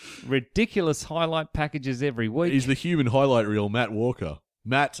ridiculous highlight packages every week. He's the human highlight reel, Matt Walker.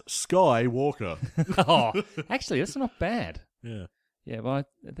 Matt Sky Walker. Oh, actually, that's not bad. Yeah. Yeah, but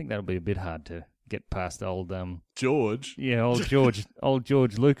I think that'll be a bit hard to get past old George. Yeah, old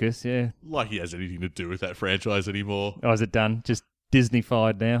George Lucas. Yeah, like he has anything to do with that franchise anymore. Oh, is it done? Just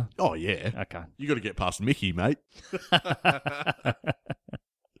Disney-fied now? Oh yeah. Okay. You got to get past Mickey, mate.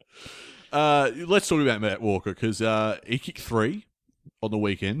 Let's talk about Matt Walker because he kicked 3 on the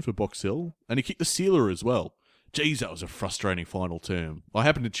weekend for Box Hill, and he kicked the sealer as well. Geez, that was a frustrating final term. I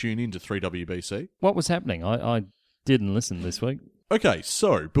happened to tune in to 3WBC. What was happening? I didn't listen this week. Okay,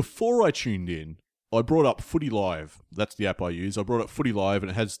 so before I tuned in, I brought up Footy Live. That's the app I use. I brought up Footy Live, and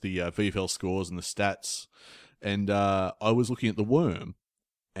it has the VFL scores and the stats. And I was looking at the Worm,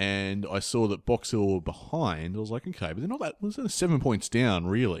 and I saw that Box Hill were behind. I was like, okay, but they're not that... It was 7 points down,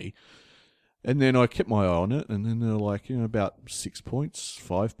 really. And then I kept my eye on it, and then they're like, about 6 points,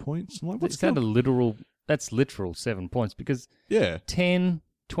 5 points. I'm like, what's that that's literal 7 points, because 10,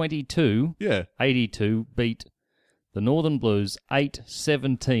 22, 82 beat The Northern Blues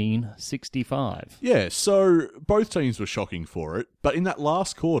 8-17-65. Yeah, so both teams were shocking for it, but in that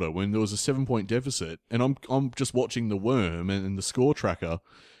last quarter when there was a 7-point deficit, and I'm just watching the worm and the score tracker,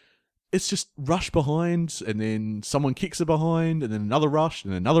 it's just rush behind, and then someone kicks it behind, and then another rush,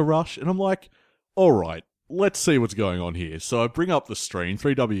 and another rush, and I'm like, all right, let's see what's going on here. So I bring up the stream,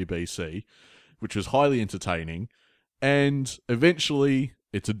 3WBC, which was highly entertaining, and eventually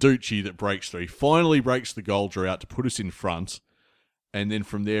it's a Ducci that breaks through. He finally breaks the goal drought to put us in front, and then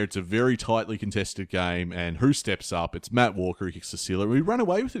from there it's a very tightly contested game, and who steps up? It's Matt Walker who kicks the sealer. We ran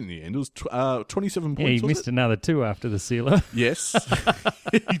away with it in the end. It was 27 points, Yeah, he missed another 2 after the sealer. Yes,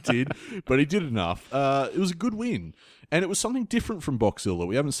 he did, but he did enough. It was a good win, and it was something different from Box Hill that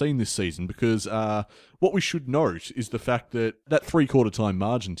we haven't seen this season, because what we should note is the fact that three-quarter time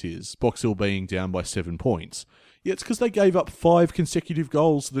margin tiers, Box Hill being down by 7 points, yeah, it's because they gave up 5 consecutive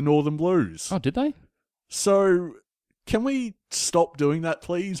goals to the Northern Blues. Oh, did they? So, can we stop doing that,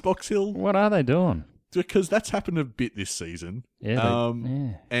 please, Box Hill? What are they doing? Because that's happened a bit this season. Yeah,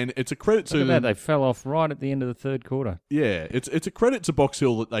 And it's a credit to Look at them. that, they fell off right at the end of the third quarter. Yeah, it's a credit to Box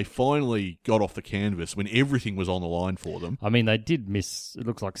Hill that they finally got off the canvas when everything was on the line for them. I mean, they did miss, it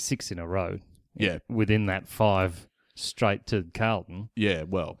looks like 6 in a row. Yeah. Within that 5 straight to Carlton. Yeah,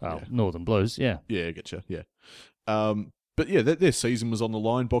 well. Oh, yeah. Northern Blues, yeah. Yeah, I getcha. Yeah. But yeah, their season was on the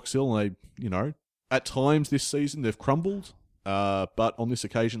line, Box Hill, and they, at times this season they've crumbled, but on this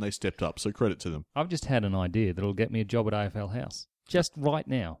occasion they stepped up, so credit to them. I've just had an idea that'll get me a job at AFL House. Just right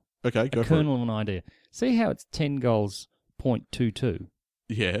now. Okay, go a for it. kernel of an idea. See how it's 10 goals, 0.22?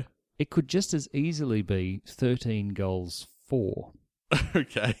 Yeah. It could just as easily be 13 goals, 4.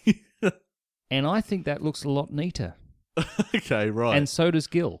 Okay. And I think that looks a lot neater. Okay, right. And so does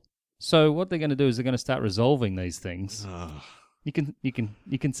Gill. So what they're going to do is they're going to start resolving these things. You can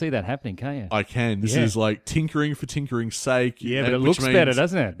see that happening, can't you? I can. This is like tinkering for tinkering's sake. Yeah, but it looks better,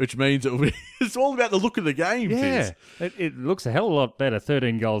 doesn't it? Which means it's all about the look of the game. Yeah, it looks a hell of a lot better.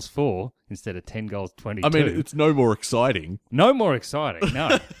 13 goals 4 instead of 10 goals 22. I mean, it's no more exciting. No more exciting.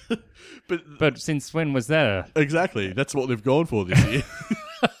 No. but since when was that? Exactly. That's what they've gone for this year.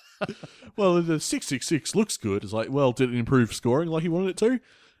 Well, the 666 looks good. It's like, well, did it improve scoring like you wanted it to?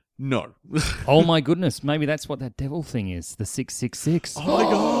 No. Oh my goodness, maybe that's what that devil thing is, the 666. Oh my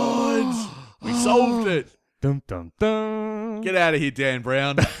God. We solved it. Dum, dum, dum. Get out of here, Dan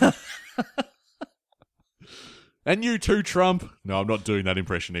Brown. And you too, Trump. No, I'm not doing that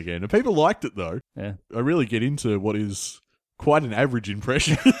impression again. And people liked it, though. Yeah. I really get into what is quite an average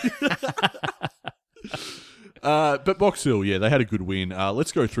impression. But Box Hill, yeah, they had a good win.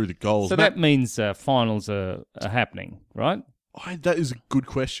 Let's go through the goals. So that means finals are happening, right? That is a good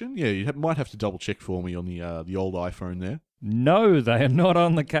question. Yeah, you might have to double check for me on the old iPhone there. No, they are not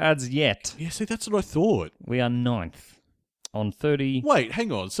on the cards yet. Yeah, see, that's what I thought. We are 9th on 30. Wait,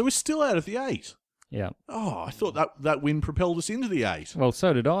 hang on. So we're still out of the 8. Yeah. Oh, I thought that win propelled us into the 8. Well,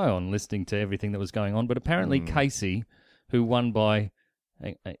 so did I on listening to everything that was going on. But apparently Casey, who won by...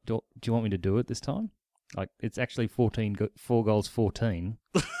 Hey, do you want me to do it this time? Like, it's actually 4 goals, 14.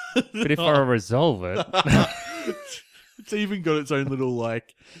 But if I resolve it... It's even got its own little,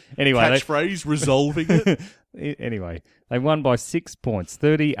 catchphrase, resolving it. Anyway, they won by 6 points,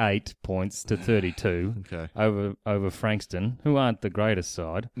 38 points to 32 over Frankston, who aren't the greatest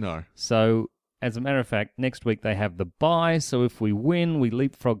side. No. So, as a matter of fact, next week they have the bye, so if we win, we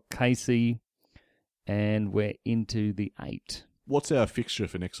leapfrog Casey, and we're into the 8. What's our fixture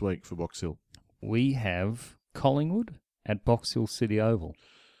for next week for Box Hill? We have Collingwood at Box Hill City Oval.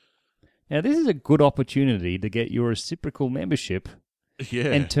 Now, this is a good opportunity to get your reciprocal membership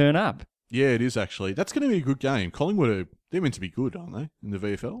and turn up. Yeah, it is actually. That's going to be a good game. Collingwood, they're meant to be good, aren't they, in the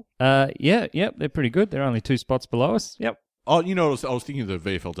VFL? Yep, they're pretty good. They're only 2 spots below us. Yep. Oh, I was thinking of the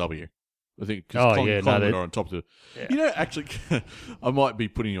VFLW. I think because Collingwood are on top of the... Yeah. Actually, I might be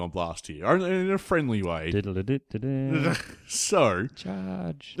putting you on blast here, in a friendly way. So...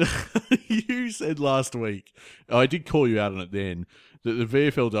 Charge. You said last week, I did call you out on it then, that the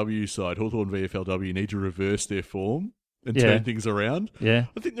VFLW side, Hawthorn VFLW, need to reverse their form and turn things around. Yeah.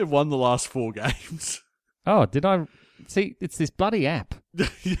 I think they've won the last 4 games. Oh, did I... See, it's this bloody app.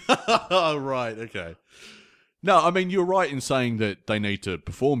 Right, okay. No, I mean, you're right in saying that they need to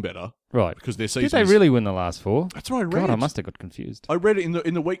perform better. Right. Because their season Did they really win the last 4? That's what I read. God, I must have got confused. I read it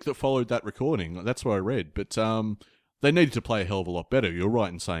in the week that followed that recording. That's what I read. But they needed to play a hell of a lot better. You're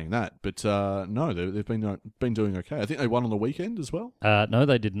right in saying that. But no, they've been doing okay. I think they won on the weekend as well. No,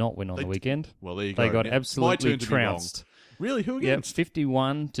 they did not win on the weekend. Well, there you go. They got absolutely trounced. Really? Who against? Yeah,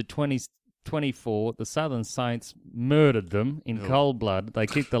 51 to 24. The Southern Saints murdered them in cold blood. They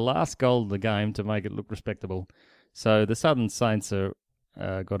kicked the last goal of the game to make it look respectable. So the Southern Saints are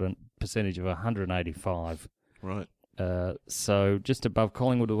got a percentage of 185. Right. So just above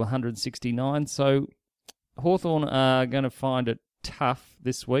Collingwood with 169. So Hawthorn are going to find it tough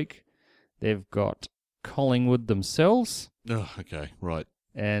this week. They've got Collingwood themselves. Oh, okay, right.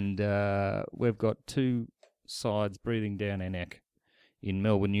 And we've got two sides breathing down our neck in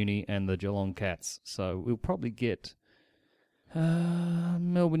Melbourne Uni and the Geelong Cats. So we'll probably get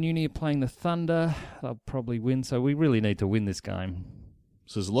Melbourne Uni are playing the Thunder. They'll probably win. So we really need to win this game.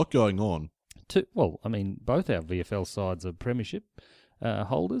 So there's a lot going on. Both our VFL sides are premiership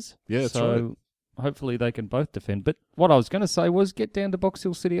holders. Yeah, that's so right. Hopefully they can both defend. But what I was going to say was get down to Box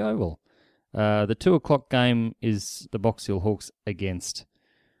Hill City Oval. The 2:00 game is the Box Hill Hawks against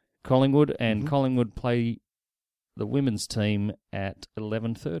Collingwood, and Collingwood play the women's team at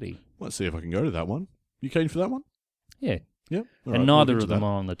 11:30. Let's see if I can go to that one. You keen for that one? Yeah. Yep. All And right, neither we'll of get to them that.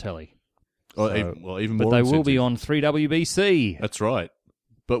 are on the telly. Oh, So- even But more they will be incentive. on 3WBC. That's right.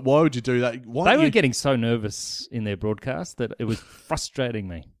 But why would you do that? They were getting so nervous in their broadcast that it was frustrating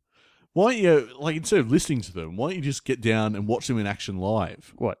me. Why don't you, instead of listening to them, why don't you just get down and watch them in action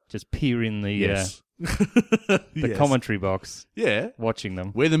live? What? Just peer in the Yes. the Yes. commentary box, Yeah. watching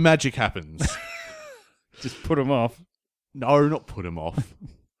them. Where the magic happens. Just put them off. No, not put them off.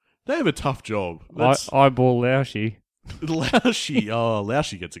 They have a tough job. That's Eyeball Laoshi. Laoshi. Oh,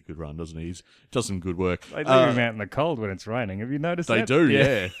 Laoshi gets a good run, doesn't he? He does some good work. They leave him out in the cold when it's raining. Have you noticed They that? do,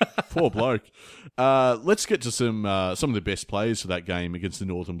 yeah. Poor bloke. Let's get to some of the best players for that game against the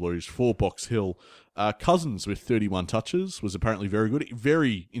Northern Blues for Box Hill. Cousins with 31 touches was apparently very good.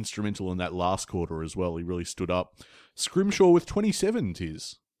 Very instrumental in that last quarter as well. He really stood up. Scrimshaw with 27,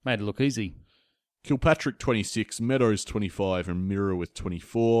 tis. Made it look easy. Kilpatrick 26, Meadows 25, and Mirror with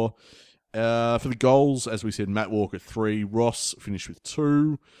 24. For the goals, as we said, Matt Walker 3, Ross finished with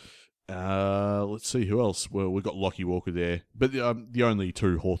 2. Let's see who else. Well, we've got Lockie Walker there, but the only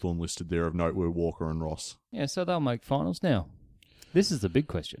two Hawthorn listed there of note were Walker and Ross. Yeah, so they'll make finals now. This is the big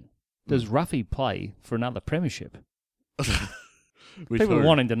question. Does Ruffy play for another premiership? People are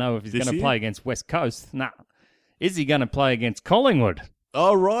wanting to know if he's This going to year? play against West Coast. Nah. Is he going to play against Collingwood?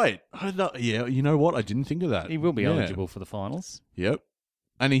 Oh, right. Yeah, you know what? I didn't think of that. He will be Yeah. eligible for the finals. Yep.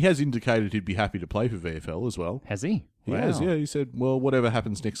 And he has indicated he'd be happy to play for VFL as well. Has he? He has, yeah. He said, well, whatever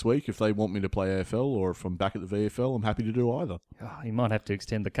happens next week, if they want me to play AFL or if I'm back at the VFL, I'm happy to do either. Oh, he might have to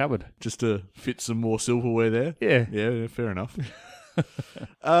extend the cupboard. Just to fit some more silverware there. Yeah. Yeah, fair enough.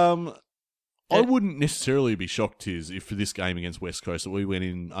 I wouldn't necessarily be shocked, Tiz, if for this game against West Coast that we went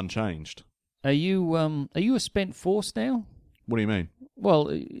in unchanged. Are you a spent force now? What do you mean? Well,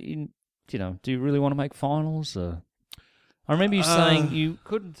 do you really want to make finals? Or? I remember you saying you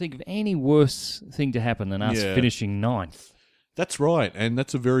couldn't think of any worse thing to happen than us finishing 9th. That's right, and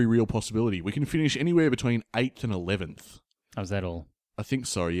that's a very real possibility. We can finish anywhere between 8th and 11th. Oh, is that all? I think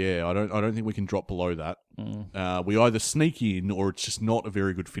so, yeah. I don't think we can drop below that. We either sneak in or it's just not a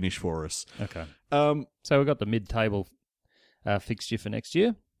very good finish for us. Okay. So we've got the mid-table fixture for next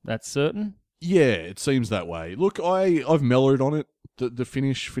year. That's certain. Yeah, it seems that way. Look, I've mellowed on it, the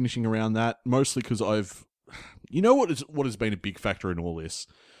finishing around that, mostly because you know what has been a big factor in all this?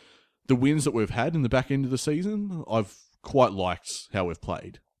 The wins that we've had in the back end of the season, I've quite liked how we've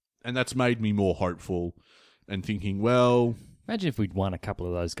played. And that's made me more hopeful and thinking, well... Imagine if we'd won a couple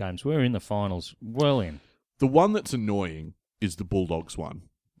of those games. We're in the finals, well in. The one that's annoying is the Bulldogs one.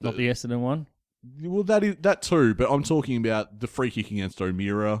 Not the Essendon one? Well, that too, but I'm talking about the free kick against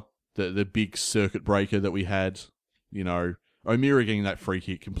O'Meara, the big circuit breaker that we had. You know, O'Meara getting that free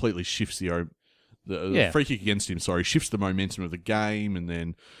kick completely shifts the free kick against him, shifts the momentum of the game, and then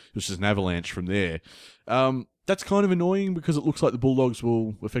it was just an avalanche from there. That's kind of annoying because it looks like the Bulldogs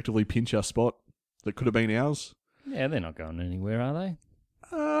will effectively pinch our spot that could have been ours. Yeah, they're not going anywhere, are they?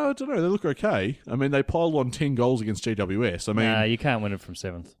 I don't know. They look okay. I mean, they piled on 10 goals against GWS. I mean, Nah, you can't win it from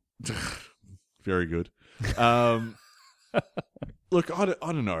 7th. Very good. Look, I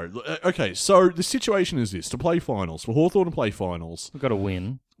don't know. Okay, so the situation is this. To play finals, for Hawthorn to play finals, We've got to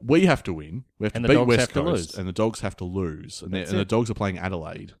win. we have to win. We have And to the beat Dogs West have to Coast, lose. and the Dogs have to lose. And That's the it. Dogs are playing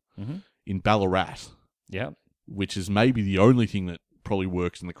Adelaide Mm-hmm. in Ballarat, Yeah. which is maybe the only thing that probably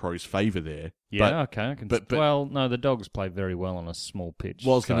works in the Crows' favour there. Yeah, okay. but- well, no, the Dogs play very well on a small pitch.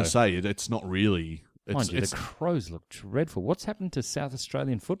 Well, I was going to so- say, it's not really... Mind you, the Crows look dreadful. What's happened to South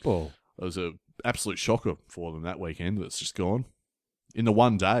Australian football? It was an absolute shocker for them that weekend that's just gone. In the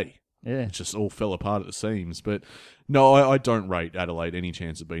one day. Yeah. It just all fell apart at the seams. But no, I don't rate Adelaide any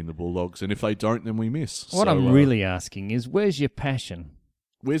chance of being the Bulldogs. And if they don't, then we miss. What So, I'm really asking is, where's your passion?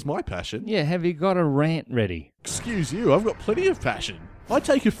 Where's my passion? Yeah, have you got a rant ready? Excuse you, I've got plenty of passion. I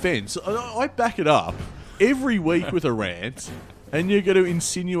take offence. I back it up every week with a rant, and you're going to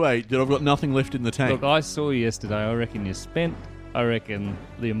insinuate that I've got nothing left in the tank. Look, I saw you yesterday. I reckon you're spent. I reckon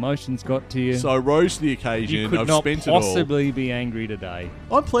the emotions got to you. So I rose to the occasion. You could I've not spent it all. possibly be angry today.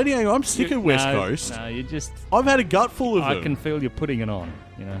 I'm plenty angry. I'm sick of West Coast. No, you just... I've had a gut full of I them. can feel you putting it on,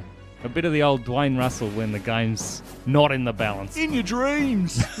 you know. A bit of the old Dwayne Russell when the game's not in the balance. In your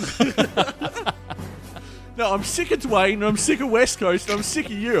dreams. No, I'm sick of Dwayne, I'm sick of West Coast, and I'm sick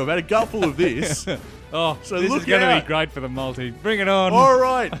of you. I've had a gut full of this. Oh, So this look is going to out. be great for the multi. Bring it on. All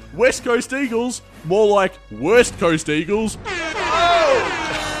right, West Coast Eagles, more like Worst Coast Eagles. Oh,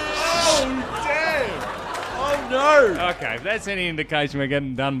 damn. Oh, no. Okay, if that's any indication, we're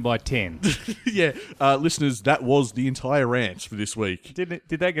getting done by 10. Yeah, listeners, that was the entire rant for this week. Did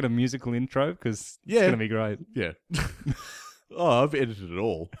they get a musical intro? Because Yeah. it's going to be great. Yeah. Oh, I've edited it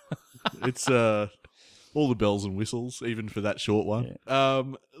all. It's all the bells and whistles, even for that short one.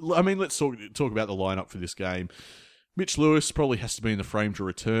 I mean, let's talk about the lineup for this game. Mitch Lewis probably has to be in the frame to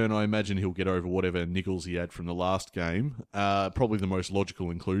return. I imagine he'll get over whatever niggles he had from the last game. Probably the most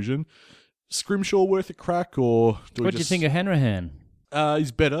logical inclusion. Scrimshaw worth a crack, or do What do you think of Hanrahan?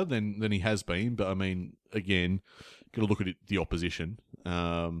 he's better than he has been, but I mean, again, got to look at the opposition.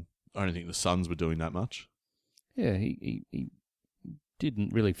 I don't think the Suns were doing that much. Yeah, he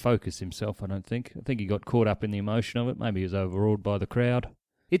didn't really focus himself, I don't think. I think he got caught up in the emotion of it. Maybe he was overawed by the crowd.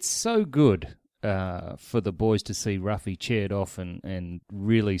 It's so good for the boys to see Ruffy cheered off and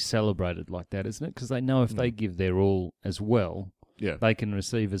really celebrated like that, isn't it? Because they know if they give their all as well, Yeah. they can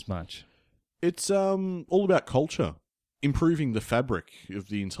receive as much. It's all about culture, improving the fabric of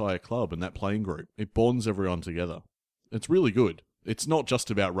the entire club and that playing group. It bonds everyone together. It's really good. It's not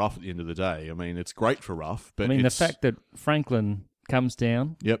just about Ruff at the end of the day. I mean, it's great for Ruff, but I mean, the it's... fact that Franklin comes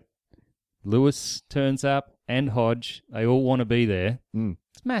down, Yep. Lewis turns up, and Hodge, they all want to be there. Mm.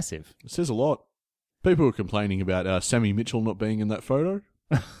 It's massive. It says a lot. People were complaining about Sammy Mitchell not being in that photo.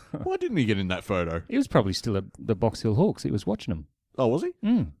 Why didn't he get in that photo? He was probably still at the Box Hill Hawks. He was watching them. Oh, was he?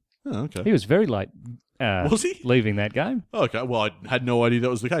 Mm. Oh, okay. He was very late Was he? leaving that game. Okay, well, I had no idea that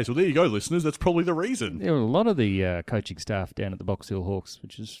was the case. Well, there you go, listeners. That's probably the reason. There were a lot of the coaching staff down at the Box Hill Hawks,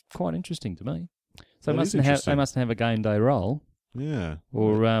 which is quite interesting to me. So That is they interesting. must have a game day role, Yeah.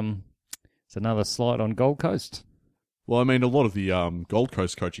 or it's another slight on Gold Coast. Well, I mean, a lot of the Gold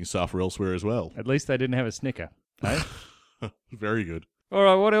Coast coaching staff were elsewhere as well. At least they didn't have a snicker. Eh? Very good. All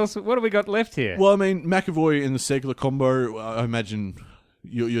right, what else? What have we got left here? Well, I mean, McAvoy and the Segler combo, I imagine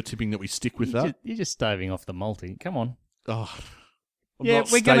you're tipping that we stick with that. You're just staving off the multi. Come on. Oh, I'm not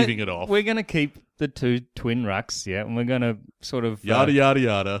staving it off. We're going to keep the two twin rucks, yeah, and we're going to sort of... Yada, yada,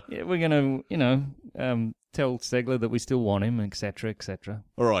 yada. Yeah, we're going to, tell Segler that we still want him, etc., etc.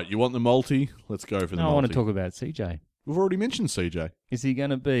 All right, you want the multi? Let's go for the No, I multi. want to talk about CJ. We've already mentioned CJ. Is he going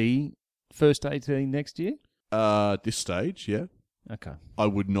to be first 18 next year? At this stage, yeah. Okay. I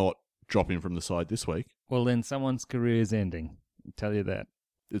would not drop him from the side this week. Well, then someone's career is ending. I'll tell you that.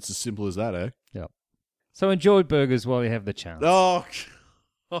 It's as simple as that, eh? Yep. So enjoy burgers while you have the chance. Oh,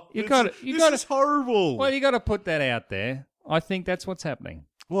 This is horrible. Well, you got to put that out there. I think that's what's happening.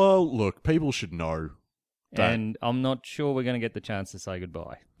 Well, look, people should know. Don't. And I'm not sure we're going to get the chance to say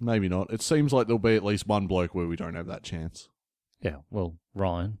goodbye. Maybe not. It seems like there'll be at least one bloke where we don't have that chance. Yeah, well,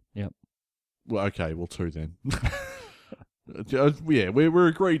 Ryan, yep. Well, okay, well, two then. Yeah, we're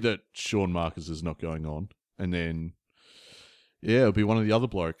agreed that Sean Marcus is not going on. And then, yeah, it'll be one of the other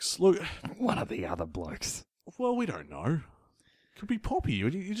blokes. Look, One of the other blokes. well, we don't know. Could be Poppy.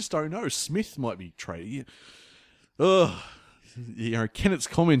 You just don't know. Smith might be traded. Ugh. You know, Kennett's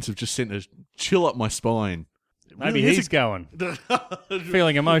comments have just sent a chill up my spine. It Maybe really he's going.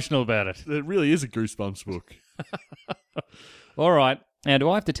 Feeling emotional about it. It really is a Goosebumps book. All right. Now, do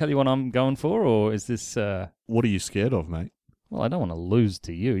I have to tell you what I'm going for, or is this... What are you scared of, mate? Well, I don't want to lose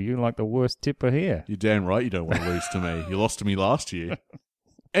to you. You're like the worst tipper here. You're damn right you don't want to lose to me. You lost to me last year.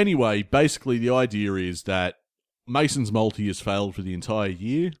 Anyway, basically the idea is that Mason's multi has failed for the entire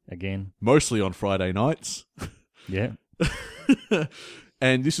year, Again. mostly on Friday nights. Yeah.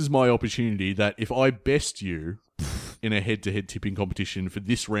 And this is my opportunity that if I best you in a head-to-head tipping competition for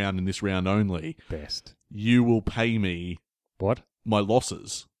this round and this round only, Best. you will pay me What? my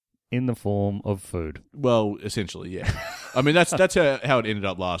losses. In the form of food. Well, essentially, yeah. I mean, that's how it ended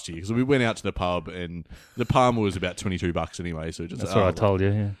up last year, because we went out to the pub and the Palmer was about $22 anyway. So just That's what I told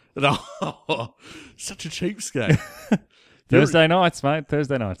you, yeah. No, such a cheapskate. Thursday nights, mate.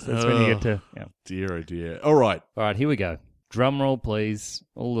 Thursday nights. That's when you get to... Yeah. Dear, oh dear. All right. All right, here we go. Drum roll, please.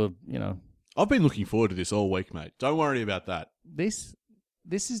 All the, I've been looking forward to this all week, mate. Don't worry about that. This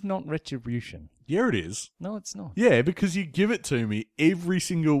is not retribution. Yeah, it is. No, it's not. Yeah, because you give it to me every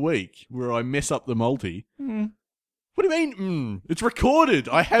single week where I mess up the multi. What do you mean? It's recorded.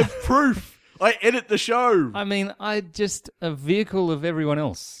 I have proof. I edit the show. I mean, I'm just a vehicle of everyone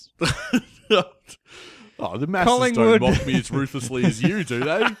else. Oh, the masses Collingwood. don't mock me as ruthlessly as you do,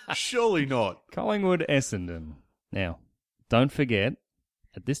 they? Surely not. Collingwood, Essendon. Now, don't forget,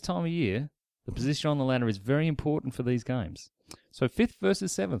 at this time of year, the position on the ladder is very important for these games. So 5th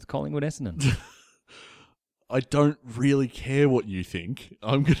versus 7th, Collingwood, Essendon. I don't really care what you think.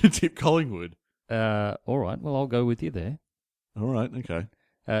 I'm going to tip Collingwood. All right, well, I'll go with you there. All right, okay.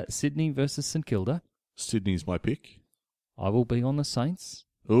 Sydney versus St Kilda. Sydney's my pick. I will be on the Saints.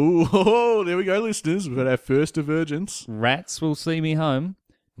 Oh, there we go, listeners. We've had our first divergence. Rats will see me home.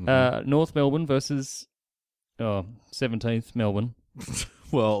 North Melbourne versus 17th Melbourne.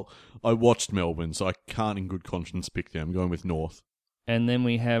 Well, I watched Melbourne, so I can't in good conscience pick them. I'm going with North. And then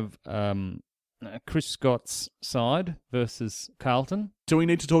we have Chris Scott's side versus Carlton. Do we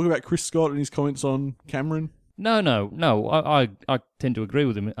need to talk about Chris Scott and his comments on Cameron? No. I tend to agree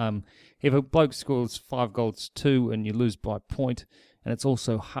with him. If a bloke scores 5 goals 2 and you lose by a point, and it's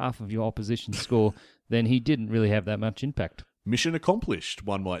also half of your opposition score, then he didn't really have that much impact. Mission accomplished,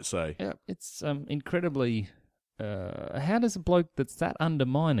 one might say. Yeah, it's incredibly... how does a bloke that's that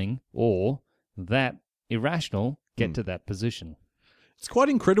undermining or that irrational get to that position? It's quite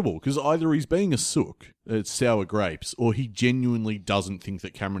incredible, because either he's being a sook, it's sour grapes, or he genuinely doesn't think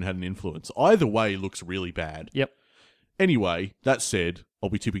that Cameron had an influence. Either way looks really bad. Yep. Anyway, that said,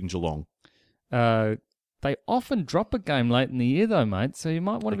 I'll be tipping Geelong. They often drop a game late in the year, though, mate, so you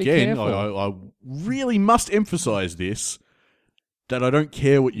might want to be Again, careful. I really must emphasise this, that I don't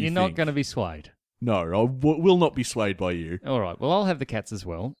care what you think. You're not going to be swayed. No, I will not be swayed by you. All right, well, I'll have the Cats as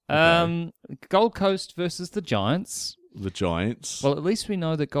well. Okay. Gold Coast versus the Giants. The Giants. Well, at least we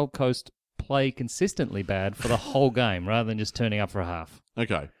know that Gold Coast play consistently bad for the whole game rather than just turning up for a half.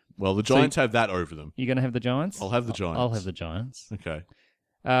 Okay. Well, the Giants have that over them. You're going to have the Giants? I'll have the Giants. I'll have the Giants. Okay.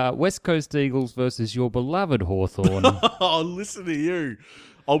 West Coast Eagles versus your beloved Hawthorn. Oh, listen to you.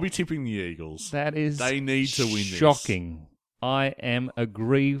 I'll be tipping the Eagles. That is They need to win this. Shocking. I am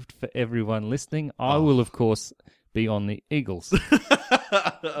aggrieved for everyone listening. I will, of course, be on the Eagles.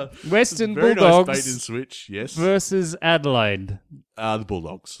 Western Very Bulldogs nice bait and switch, yes. versus Adelaide. The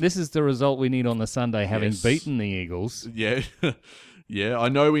Bulldogs. This is the result we need on the Sunday, having Yes. beaten the Eagles. Yeah. Yeah, I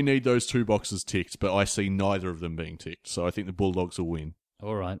know we need those 2 boxes ticked, but I see neither of them being ticked, so I think the Bulldogs will win.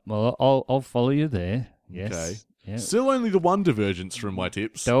 All right. Well, I'll follow you there. Yes. Okay. Yeah. Still only the one divergence from my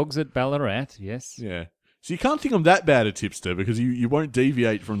tips. Dogs at Ballarat. Yes. Yeah. So you can't think I'm that bad a tipster because you won't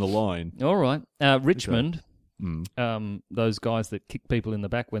deviate from the line. All right. Richmond, those guys that kick people in the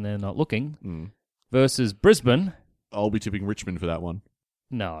back when they're not looking, versus Brisbane. I'll be tipping Richmond for that one.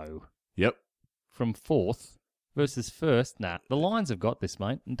 No. Yep. From 4th versus 1st. Nah, the Lions have got this,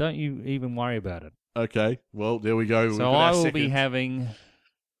 mate, and don't you even worry about it. Okay. Well, there we go. We've So got our I will second. be having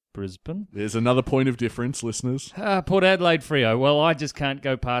Brisbane. There's another point of difference, listeners. Port Adelaide Freo. Well, I just can't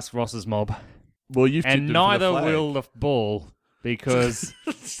go past Ross's mob. Well, you've tipped And them for the neither flag. will the ball, because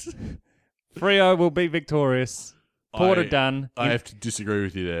Freo will be victorious. Port are done. I have to disagree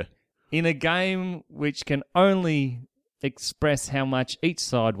with you there. In a game which can only express how much each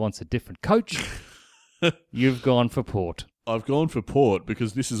side wants a different coach, you've gone for Port. I've gone for Port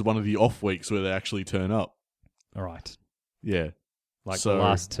because this is one of the off weeks where they actually turn up. All right. Yeah. Like So- the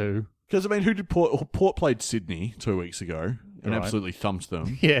last 2. Because, I mean, who did Port... Port played Sydney 2 weeks ago and Right. absolutely thumped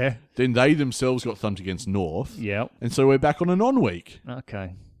them. Yeah. Then they themselves got thumped against North. Yep. And so we're back on a non-week.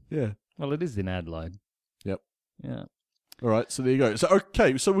 Okay. Yeah. Well, it is in Adelaide. Yep. Yeah. All right, so there you go. So,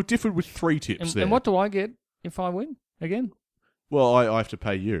 okay, so we're differed with 3 tips there. And what do I get if I win again? Well, I have to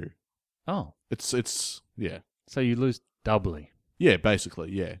pay you. Oh. It's yeah. So you lose doubly. Yeah,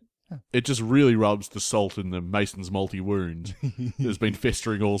 basically, yeah. It just really rubs the salt in the Mason's multi wound that's been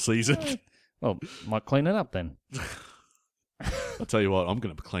festering all season. Well, might clean it up then. I'll tell you what, I'm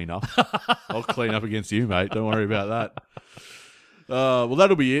going to clean up. I'll clean up against you, mate. Don't worry about that. Well,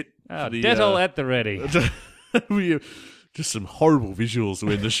 that'll be it. Oh, for the, Dettol at the ready. that'll be just some horrible visuals to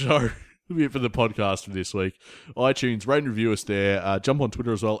end the show. That'll be it for the podcast for this week. iTunes, rate and review us there. Jump on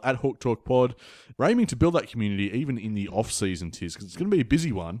Twitter as well, at Hawk Talk Pod. We're aiming to build that community even in the off-season tiers, because it's going to be a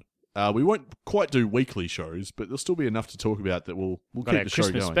busy one. We won't quite do weekly shows, but there'll still be enough to talk about that we'll Got keep our the show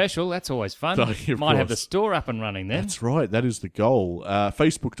Christmas going. special. That's always fun. Oh, of Might have the course. store up and running then. That's right. That is the goal.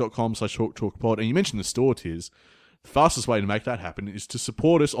 Facebook.com/HawkTalkPod. And you mentioned the store tiers. The fastest way to make that happen is to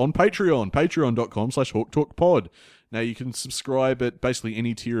support us on Patreon. Patreon.com/HawkTalkPod. Now, you can subscribe at basically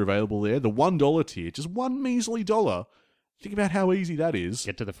any tier available there. The $1 tier, just one measly dollar. Think about how easy that is.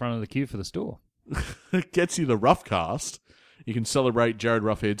 Get to the front of the queue for the store. gets you the rough cast, you can celebrate Jared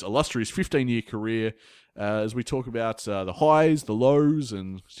Ruffhead's illustrious 15-year career as we talk about the highs, the lows,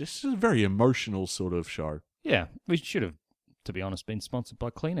 and just a very emotional sort of show. Yeah, we should have, to be honest, been sponsored by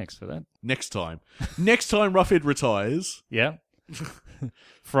Kleenex for that. Next time Ruffhead retires. Yeah.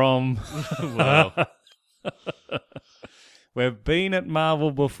 From... Well... We've been at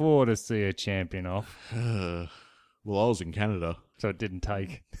Marvel before to see a champion off. Well, I was in Canada. So it didn't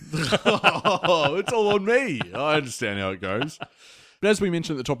take. Oh, it's all on me. I understand how it goes. But as we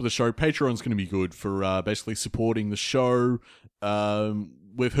mentioned at the top of the show, Patreon's going to be good for basically supporting the show.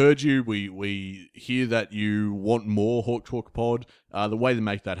 We've heard you. We hear that you want more Hawk Talk Pod. The way to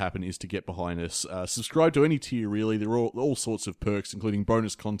make that happen is to get behind us. Subscribe to any tier, really. There are all sorts of perks, including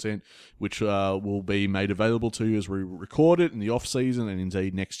bonus content, which will be made available to you as we record it in the off-season and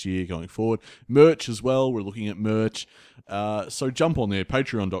indeed next year going forward. Merch as well. We're looking at merch. So jump on there,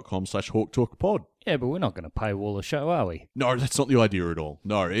 patreon.com/HawkTalkPod. Yeah, but we're not going to paywall the show, are we? No, that's not the idea at all.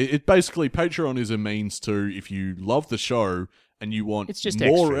 No, it basically, Patreon is a means to, if you love the show and you want it's just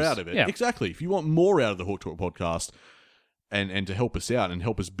more extras. out of it. Yeah. Exactly. If you want more out of the Hawk Talk podcast and to help us out and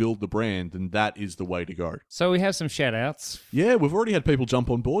help us build the brand, then that is the way to go. So we have some shout-outs. Yeah, we've already had people jump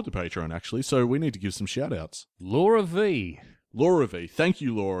on board the Patreon, actually, so we need to give some shout-outs. Laura V. Laura V. Thank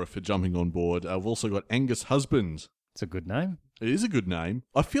you, Laura, for jumping on board. We've also got Angus Husband. It's a good name. It is a good name.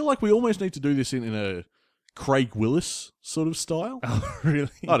 I feel like we almost need to do this in a Craig Willis sort of style. Oh,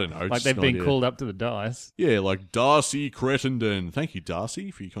 really? I don't know. Like they've been called up to the dice. Yeah, like Darcy Cretenden. Thank you, Darcy,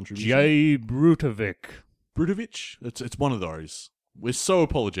 for your contribution. Jay Brutovic. Brutovich? It's one of those. We're so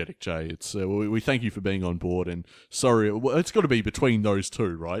apologetic, Jay. It's we thank you for being on board, and sorry, it's got to be between those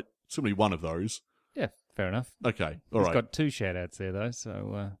two, right? It's going to be one of those. Yeah, fair enough. Okay, all He's right. got 2 shout-outs there, though,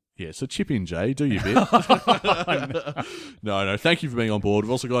 so... Yeah, so chip in, Jay. Do your bit. No, thank you for being on board.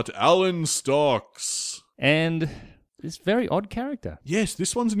 We've also got Alan Stocks. And this very odd character. Yes,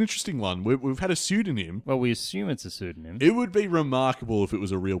 this one's an interesting one. We've had a pseudonym. Well, we assume it's a pseudonym. It would be remarkable if it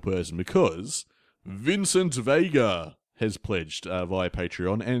was a real person because Vincent Vega has pledged via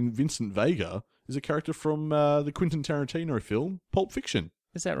Patreon, and Vincent Vega is a character from the Quentin Tarantino film Pulp Fiction.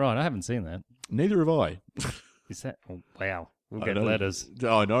 Is that right? I haven't seen that. Neither have I. Is that... Oh, wow. We'll I get know. letters.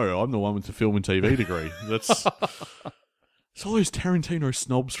 I know. I'm the one with the film and TV degree. That's... It's all those Tarantino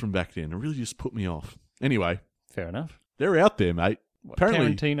snobs from back then. It really just put me off. Anyway. Fair enough. They're out there, mate.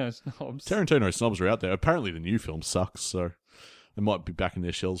 Apparently, Tarantino snobs. Tarantino snobs are out there. Apparently the new film sucks, so they might be back in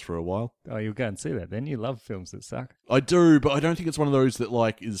their shells for a while. Oh, you'll go and see that then. You love films that suck. I do, but I don't think it's one of those that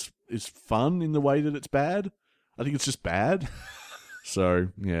like is fun in the way that it's bad. I think it's just bad. So,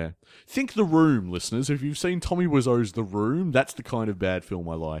 yeah. Think The Room, listeners. If you've seen Tommy Wiseau's The Room, that's the kind of bad film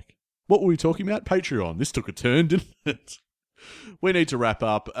I like. What were we talking about? Patreon. This took a turn, didn't it? We need to wrap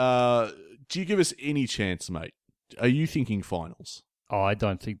up. Do you give us any chance, mate? Are you thinking finals? Oh, I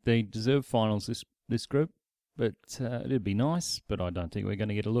don't think they deserve finals, this group. But it'd be nice, but I don't think we're going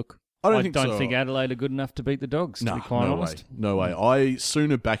to get a look. I don't think Adelaide are good enough to beat the Dogs, to be quite honest. No way. I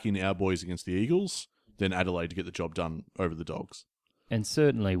sooner back in our boys against the Eagles than Adelaide to get the job done over the Dogs. And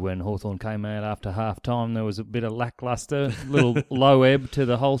certainly when Hawthorn came out after half-time, there was a bit of lacklustre, little low ebb to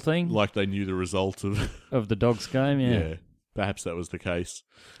the whole thing. Like they knew the result of the Dogs game, yeah. Perhaps that was the case.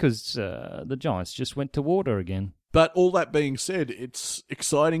 Because the Giants just went to water again. But all that being said, it's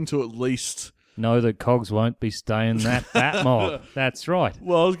exciting to at least... know that Cogs won't be staying that mob. That's right.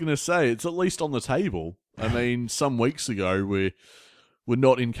 Well, I was going to say, it's at least on the table. I mean, some weeks ago, we're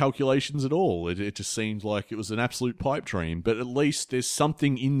not in calculations at all. It just seemed like it was an absolute pipe dream. But at least there's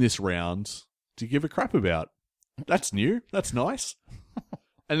something in this round to give a crap about. That's new. That's nice.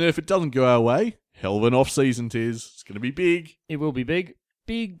 And then if it doesn't go our way, hell of an off-season it is. It's going to be big. It will be big.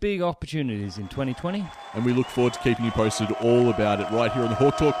 Big opportunities in 2020. And we look forward to keeping you posted all about it right here on the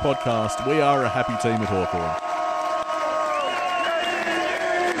Hawk Talk podcast. We are a happy team at Hawthorn.